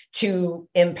important to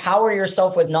empower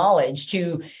yourself with knowledge,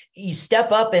 to you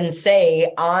step up and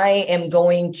say, I am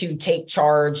going to take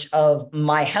charge of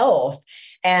my health.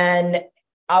 And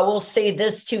I will say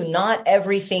this too, not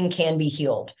everything can be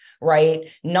healed, right?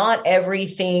 Not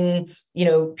everything,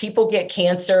 people get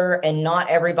cancer and not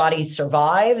everybody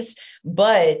survives,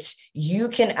 but you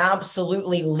can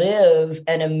absolutely live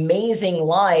an amazing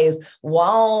life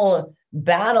while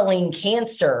battling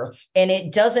cancer, and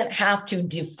it doesn't have to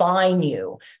define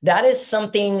you. That is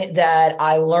something that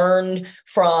I learned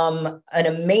from an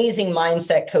amazing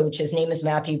mindset coach. His name is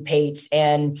Matthew Pates,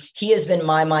 and he has been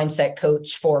my mindset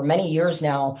coach for many years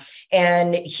now.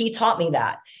 And he taught me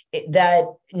that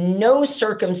no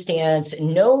circumstance,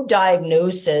 no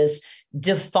diagnosis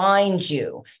defines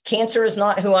you. Cancer is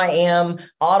not who I am.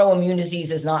 Autoimmune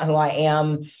disease is not who I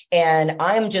am. And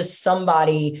I'm just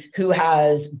somebody who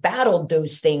has battled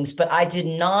those things, but I did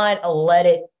not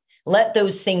let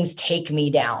those things take me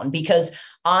down, because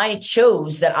I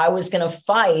chose that I was going to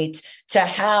fight to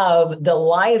have the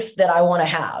life that I want to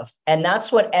have. And that's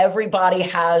what everybody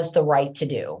has the right to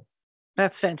do.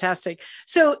 That's fantastic.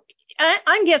 So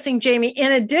I'm guessing, Jamie,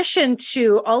 in addition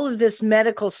to all of this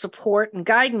medical support and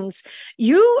guidance,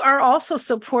 you are also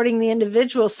supporting the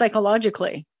individual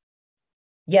psychologically.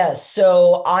 Yes.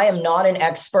 So I am not an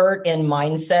expert in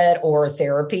mindset or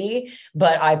therapy,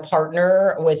 but I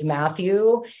partner with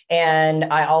Matthew, and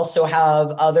I also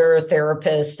have other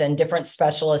therapists and different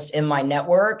specialists in my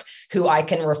network who I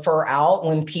can refer out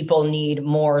when people need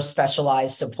more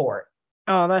specialized support.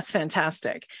 Oh, that's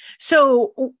fantastic.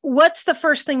 So what's the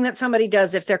first thing that somebody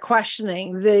does if they're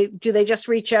questioning? Do they just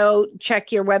reach out,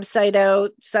 check your website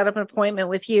out, set up an appointment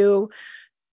with you,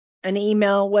 an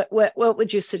email? What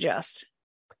would you suggest?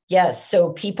 Yes.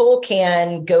 So people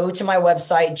can go to my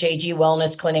website,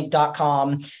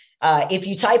 jgwellnessclinic.com. If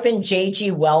you type in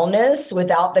JG Wellness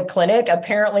without the clinic,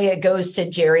 apparently it goes to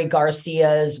Jerry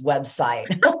Garcia's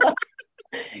website.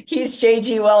 He's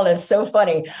JG Wellness. So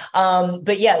funny.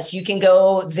 But yes, you can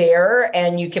go there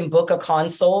and you can book a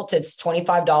consult. It's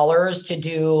 $25 to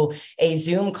do a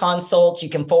Zoom consult. You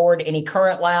can forward any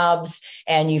current labs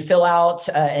and you fill out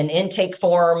an intake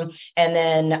form. And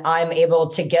then I'm able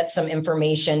to get some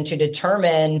information to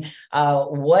determine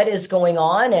what is going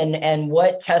on and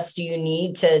what tests do you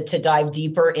need to dive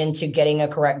deeper into getting a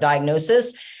correct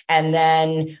diagnosis. And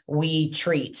then we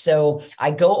treat. So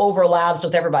I go over labs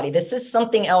with everybody. This is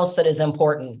something else that is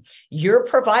important. Your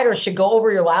provider should go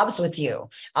over your labs with you.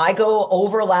 I go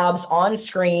over labs on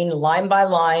screen, line by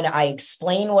line. I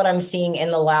explain what I'm seeing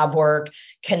in the lab work,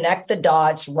 connect the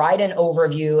dots, write an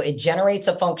overview. It generates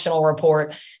a functional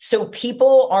report. So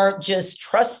people aren't just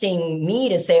trusting me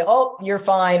to say, oh, you're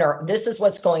fine, or this is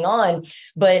what's going on.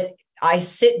 But I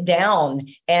sit down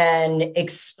and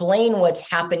explain what's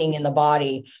happening in the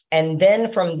body. And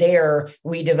then from there,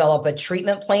 we develop a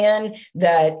treatment plan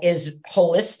that is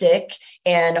holistic.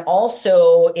 And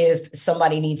also, if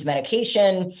somebody needs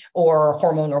medication or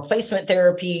hormone replacement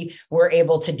therapy, we're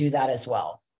able to do that as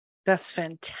well. That's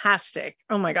fantastic.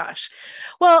 Oh my gosh.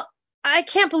 Well, I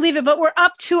can't believe it, but we're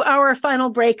up to our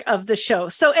final break of the show.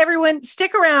 So everyone,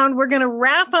 stick around. We're going to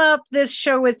wrap up this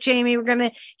show with Jamie. We're going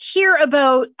to hear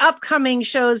about upcoming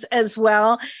shows as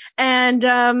well. And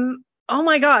oh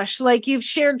my gosh, like you've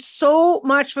shared so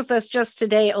much with us just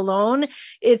today alone.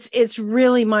 It's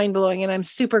really mind-blowing, and I'm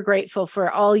super grateful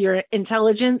for all your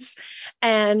intelligence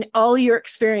and all your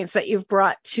experience that you've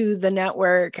brought to the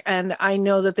network. And I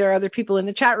know that there are other people in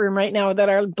the chat room right now that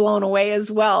are blown away as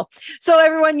well. So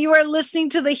everyone, you are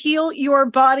listening to the Heal Your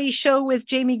Body show with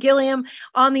Jamie Gilliam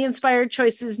on the Inspired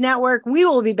Choices Network. We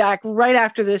will be back right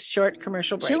after this short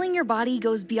commercial break. Healing your body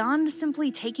goes beyond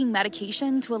simply taking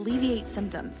medication to alleviate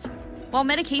symptoms. While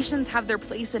medications have their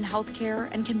place in healthcare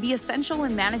and can be essential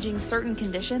in managing certain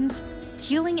conditions,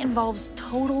 healing involves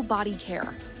total body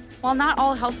care. While not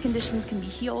all health conditions can be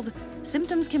healed,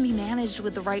 symptoms can be managed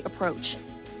with the right approach.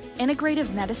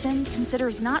 Integrative medicine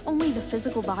considers not only the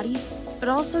physical body, but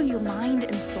also your mind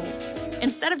and soul.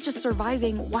 Instead of just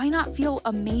surviving, why not feel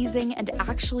amazing and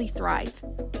actually thrive?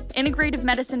 Integrative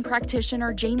medicine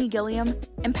practitioner Jamie Gilliam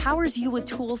empowers you with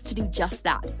tools to do just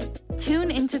that. Tune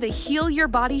into the Heal Your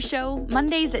Body show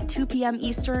Mondays at 2 p.m.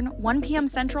 Eastern, 1 p.m.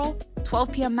 Central,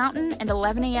 12 p.m. Mountain, and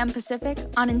 11 a.m. Pacific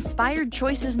on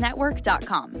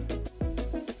InspiredChoicesNetwork.com.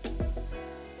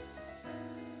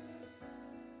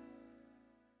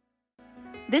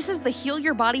 This is the Heal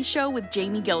Your Body show with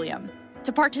Jamie Gilliam.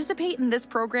 To participate in this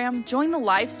program, join the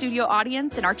live studio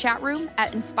audience in our chat room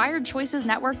at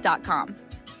InspiredChoicesNetwork.com.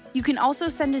 You can also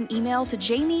send an email to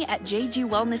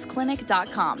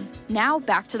jamie@jgwellnessclinic.com. Now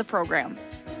back to the program.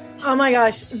 Oh my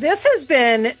gosh, this has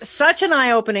been such an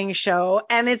eye-opening show,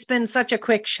 and it's been such a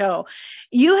quick show.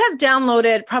 You have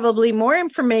downloaded probably more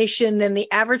information than the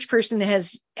average person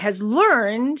has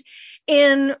learned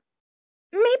in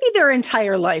maybe their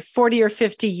entire life, 40 or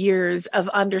 50 years of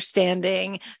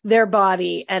understanding their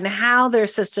body and how their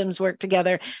systems work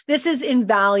together. This is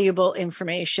invaluable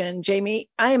information. Jamie,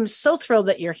 I am so thrilled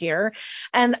that you're here.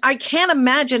 And I can't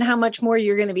imagine how much more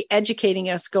you're going to be educating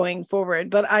us going forward,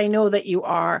 but I know that you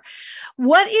are.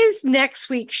 What is next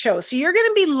week's show? So you're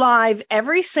going to be live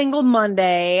every single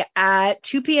Monday at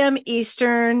 2 p.m.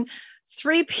 Eastern,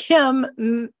 3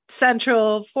 p.m.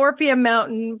 Central, 4 p.m.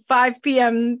 Mountain, 5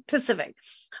 p.m. Pacific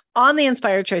on the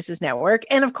Inspired Choices Network.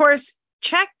 And of course,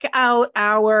 check out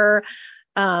our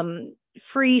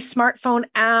free smartphone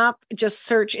app. Just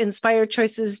search Inspired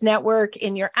Choices Network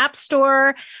in your app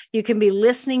store. You can be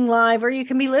listening live, or you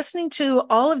can be listening to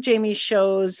all of Jamie's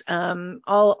shows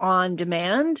all on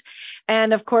demand.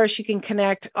 And of course, you can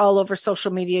connect all over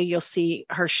social media. You'll see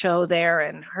her show there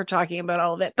and her talking about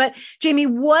all of it. But Jamie,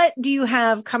 what do you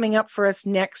have coming up for us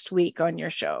next week on your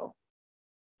show?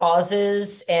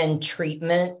 Causes and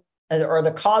treatment, or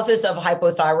the causes of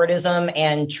hypothyroidism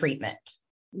and treatment.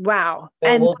 Wow. So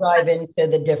and we'll dive into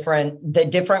the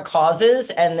different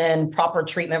causes and then proper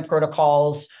treatment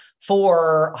protocols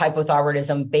for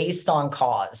hypothyroidism based on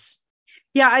cause.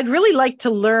 Yeah, I'd really like to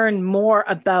learn more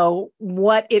about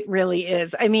what it really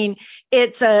is. I mean,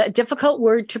 it's a difficult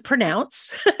word to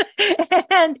pronounce,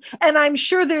 and I'm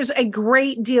sure there's a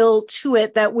great deal to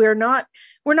it that we're not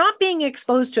being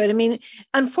exposed to it. I mean,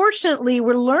 unfortunately,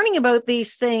 we're learning about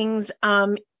these things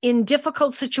in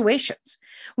difficult situations,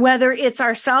 whether it's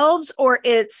ourselves or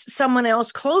it's someone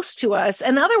else close to us.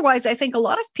 And otherwise, I think a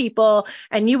lot of people,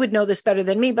 and you would know this better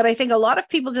than me, but I think a lot of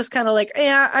people just kind of like,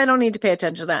 yeah, I don't need to pay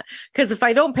attention to that, because if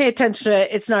I don't pay attention to it,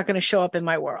 it's not going to show up in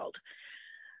my world.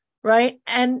 Right.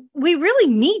 And we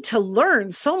really need to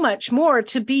learn so much more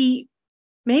to be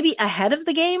maybe ahead of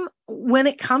the game when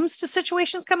it comes to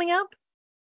situations coming up.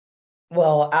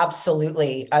 Well,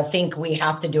 absolutely. I think we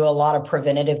have to do a lot of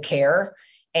preventative care,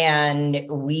 and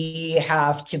we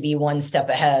have to be one step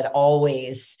ahead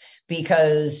always,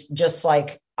 because just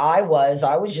like I was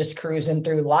just cruising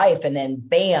through life, and then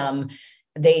bam,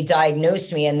 they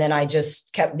diagnosed me. And then I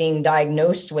just kept being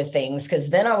diagnosed with things, because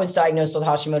then I was diagnosed with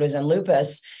Hashimoto's and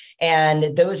lupus.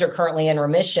 And those are currently in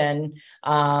remission.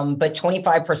 But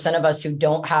 25% of us who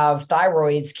don't have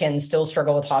thyroids can still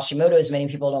struggle with Hashimoto's. Many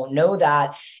people don't know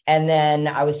that. And then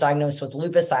I was diagnosed with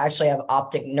lupus. I actually have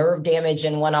optic nerve damage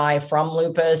in one eye from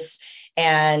lupus.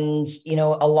 And,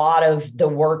 a lot of the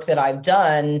work that I've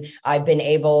done, I've been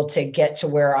able to get to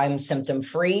where I'm symptom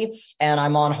free, and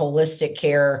I'm on holistic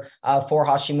care for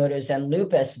Hashimoto's and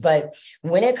lupus. But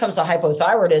when it comes to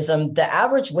hypothyroidism, the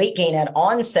average weight gain at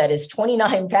onset is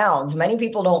 29 pounds. Many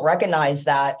people don't recognize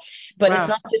that, but It's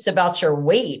not just about your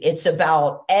weight. It's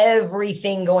about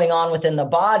everything going on within the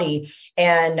body.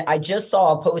 And I just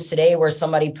saw a post today where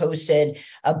somebody posted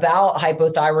about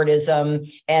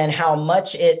hypothyroidism and how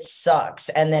much it sucks.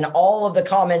 And then all of the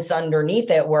comments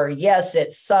underneath it were, yes,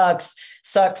 it sucks.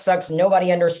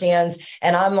 Nobody understands.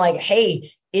 And I'm like,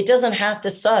 hey, it doesn't have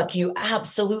to suck. You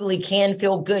absolutely can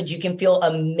feel good. You can feel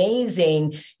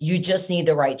amazing. You just need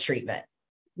the right treatment.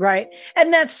 Right.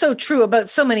 And that's so true about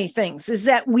so many things, is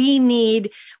that we need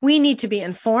to be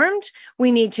informed,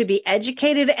 we need to be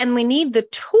educated, and we need the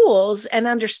tools and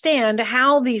understand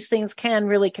how these things can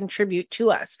really contribute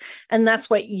to us. And that's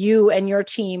what you and your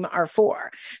team are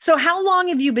for. So how long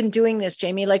have you been doing this,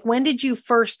 Jamie? Like, when did you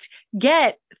first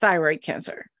get thyroid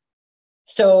cancer?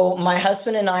 So my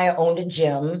husband and I owned a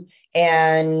gym,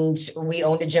 and we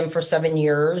owned a gym for 7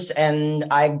 years, and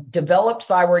I developed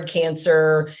thyroid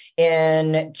cancer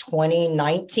in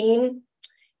 2019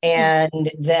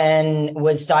 and then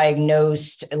was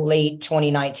diagnosed late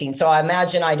 2019. So I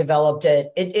imagine I developed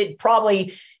it. It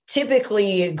probably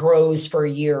typically grows for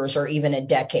years or even a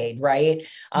decade, right?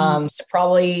 So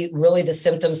probably really the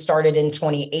symptoms started in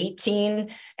 2018,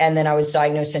 and then I was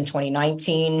diagnosed in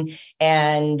 2019,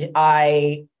 and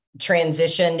I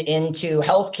transitioned into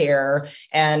healthcare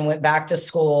and went back to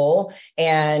school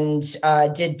and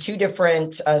did 2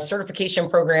 different certification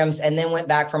programs, and then went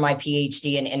back for my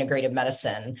PhD in integrative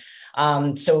medicine.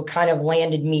 So it kind of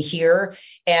landed me here.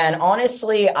 And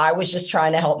honestly, I was just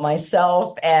trying to help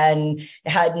myself and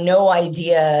had no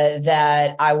idea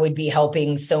that I would be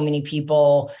helping so many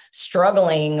people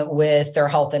struggling with their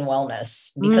health and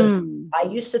wellness, because I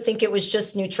used to think it was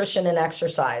just nutrition and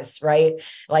exercise, right?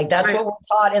 Like that's what we're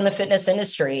taught in the fitness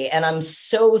industry. And I'm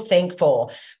so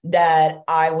thankful that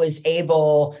I was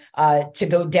able to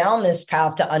go down this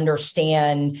path to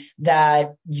understand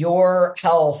that your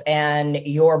health and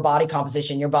your body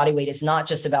composition, your body weight is not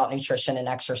just about nutrition and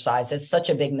exercise. It's such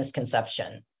a big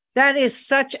misconception. That is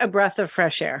such a breath of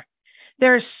fresh air.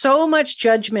 There's so much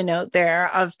judgment out there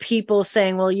of people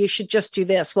saying, well, you should just do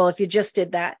this. Well, if you just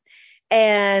did that.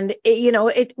 And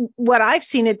what I've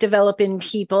seen it develop in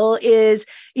people is,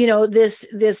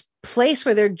 this place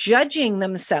where they're judging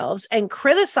themselves and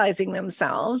criticizing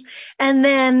themselves, and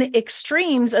then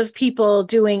extremes of people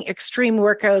doing extreme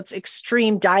workouts,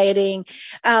 extreme dieting,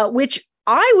 which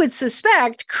I would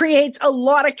suspect creates a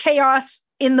lot of chaos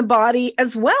in the body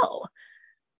as well.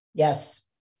 Yes.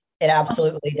 It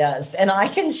absolutely does. And I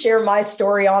can share my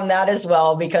story on that as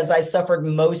well, because I suffered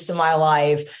most of my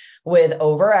life with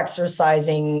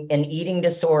over-exercising, an eating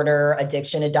disorder,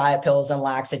 addiction to diet pills and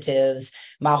laxatives.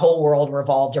 My whole world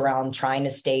revolved around trying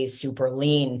to stay super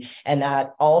lean. And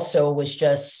that also was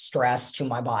just stress to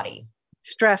my body.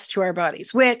 Stress to our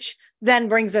bodies, which then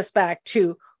brings us back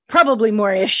to probably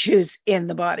more issues in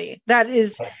the body.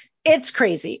 It's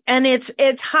crazy. And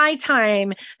it's high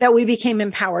time that we became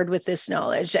empowered with this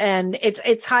knowledge. And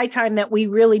it's high time that we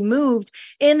really moved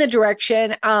in the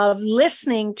direction of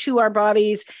listening to our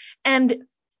bodies and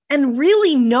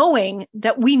really knowing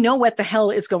that we know what the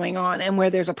hell is going on and where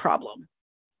there's a problem.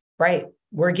 Right.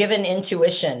 We're given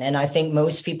intuition, and I think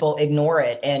most people ignore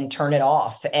it and turn it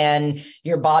off. And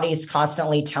your body's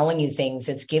constantly telling you things.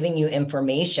 It's giving you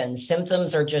information.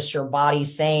 Symptoms are just your body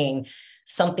saying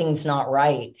something's not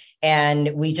right.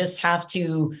 And we just have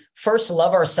to first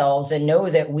love ourselves and know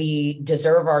that we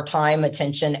deserve our time,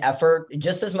 attention, effort,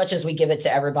 just as much as we give it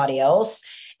to everybody else,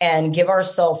 and give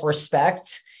ourselves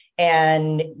respect.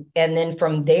 And then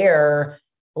from there,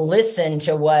 listen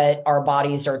to what our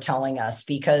bodies are telling us,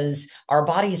 because our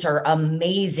bodies are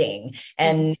amazing,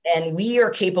 and we are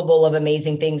capable of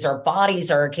amazing things. Our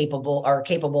bodies are capable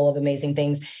of amazing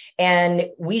things, and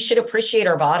we should appreciate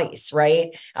our bodies,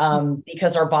 right?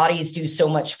 Because our bodies do so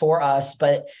much for us,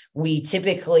 but we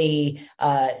typically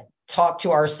talk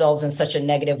to ourselves in such a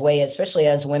negative way, especially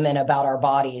as women, about our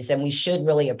bodies. And we should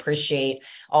really appreciate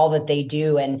all that they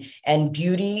do, and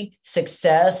beauty,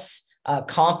 success,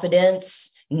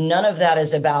 confidence. None of that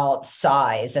is about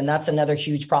size. And that's another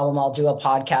huge problem. I'll do a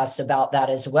podcast about that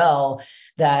as well,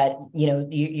 that,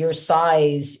 your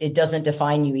size, it doesn't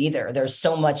define you either. There's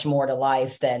so much more to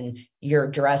life than your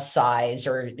dress size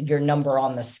or your number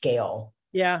on the scale.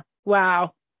 Yeah.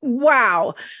 Wow.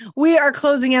 Wow. We are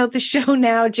closing out the show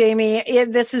now, Jamie.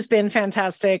 This has been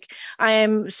fantastic. I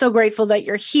am so grateful that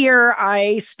you're here.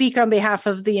 I speak on behalf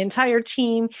of the entire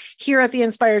team here at the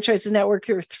Inspired Choices Network.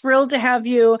 We're thrilled to have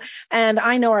you. And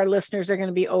I know our listeners are going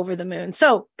to be over the moon.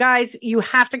 So, guys, you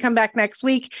have to come back next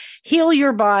week. Heal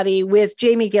Your Body with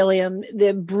Jamie Gilliam,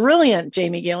 the brilliant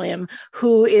Jamie Gilliam,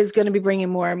 who is going to be bringing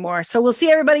more and more. So we'll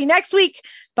see everybody next week.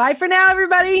 Bye for now,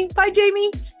 everybody. Bye,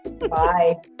 Jamie.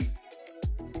 Bye.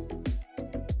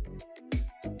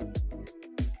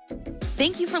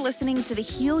 Thank you for listening to the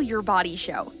Heal Your Body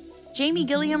show. Jamie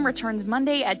Gilliam returns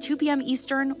Monday at 2 p.m.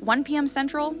 Eastern, 1 p.m.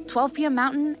 Central, 12 p.m.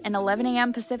 Mountain, and 11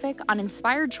 a.m. Pacific on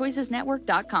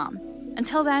InspiredChoicesNetwork.com.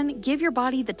 Until then, give your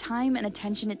body the time and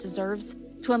attention it deserves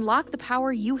to unlock the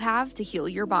power you have to heal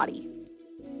your body.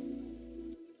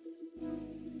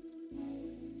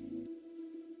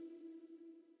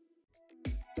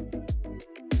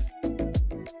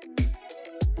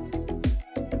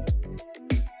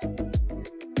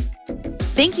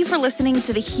 Thank you for listening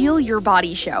to the Heal Your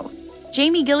Body show.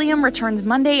 Jamie Gilliam returns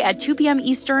Monday at 2 p.m.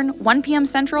 Eastern, 1 p.m.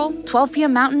 Central, 12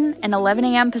 p.m. Mountain, and 11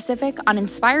 a.m. Pacific on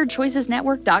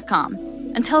InspiredChoicesNetwork.com.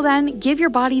 Until then, give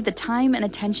your body the time and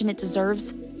attention it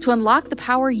deserves to unlock the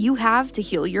power you have to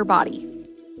heal your body.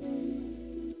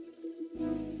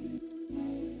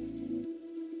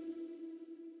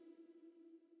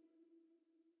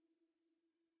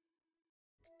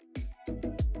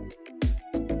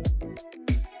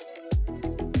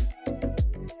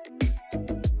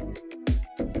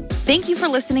 Thank you for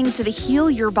listening to the Heal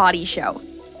Your Body show.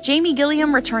 Jamie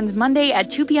Gilliam returns Monday at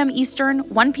 2 p.m. Eastern,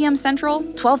 1 p.m. Central,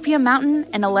 12 p.m. Mountain,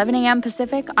 and 11 a.m.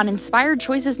 Pacific on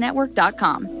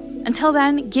InspiredChoicesNetwork.com. Until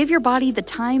then, give your body the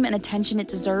time and attention it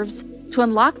deserves to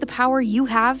unlock the power you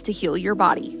have to heal your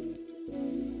body.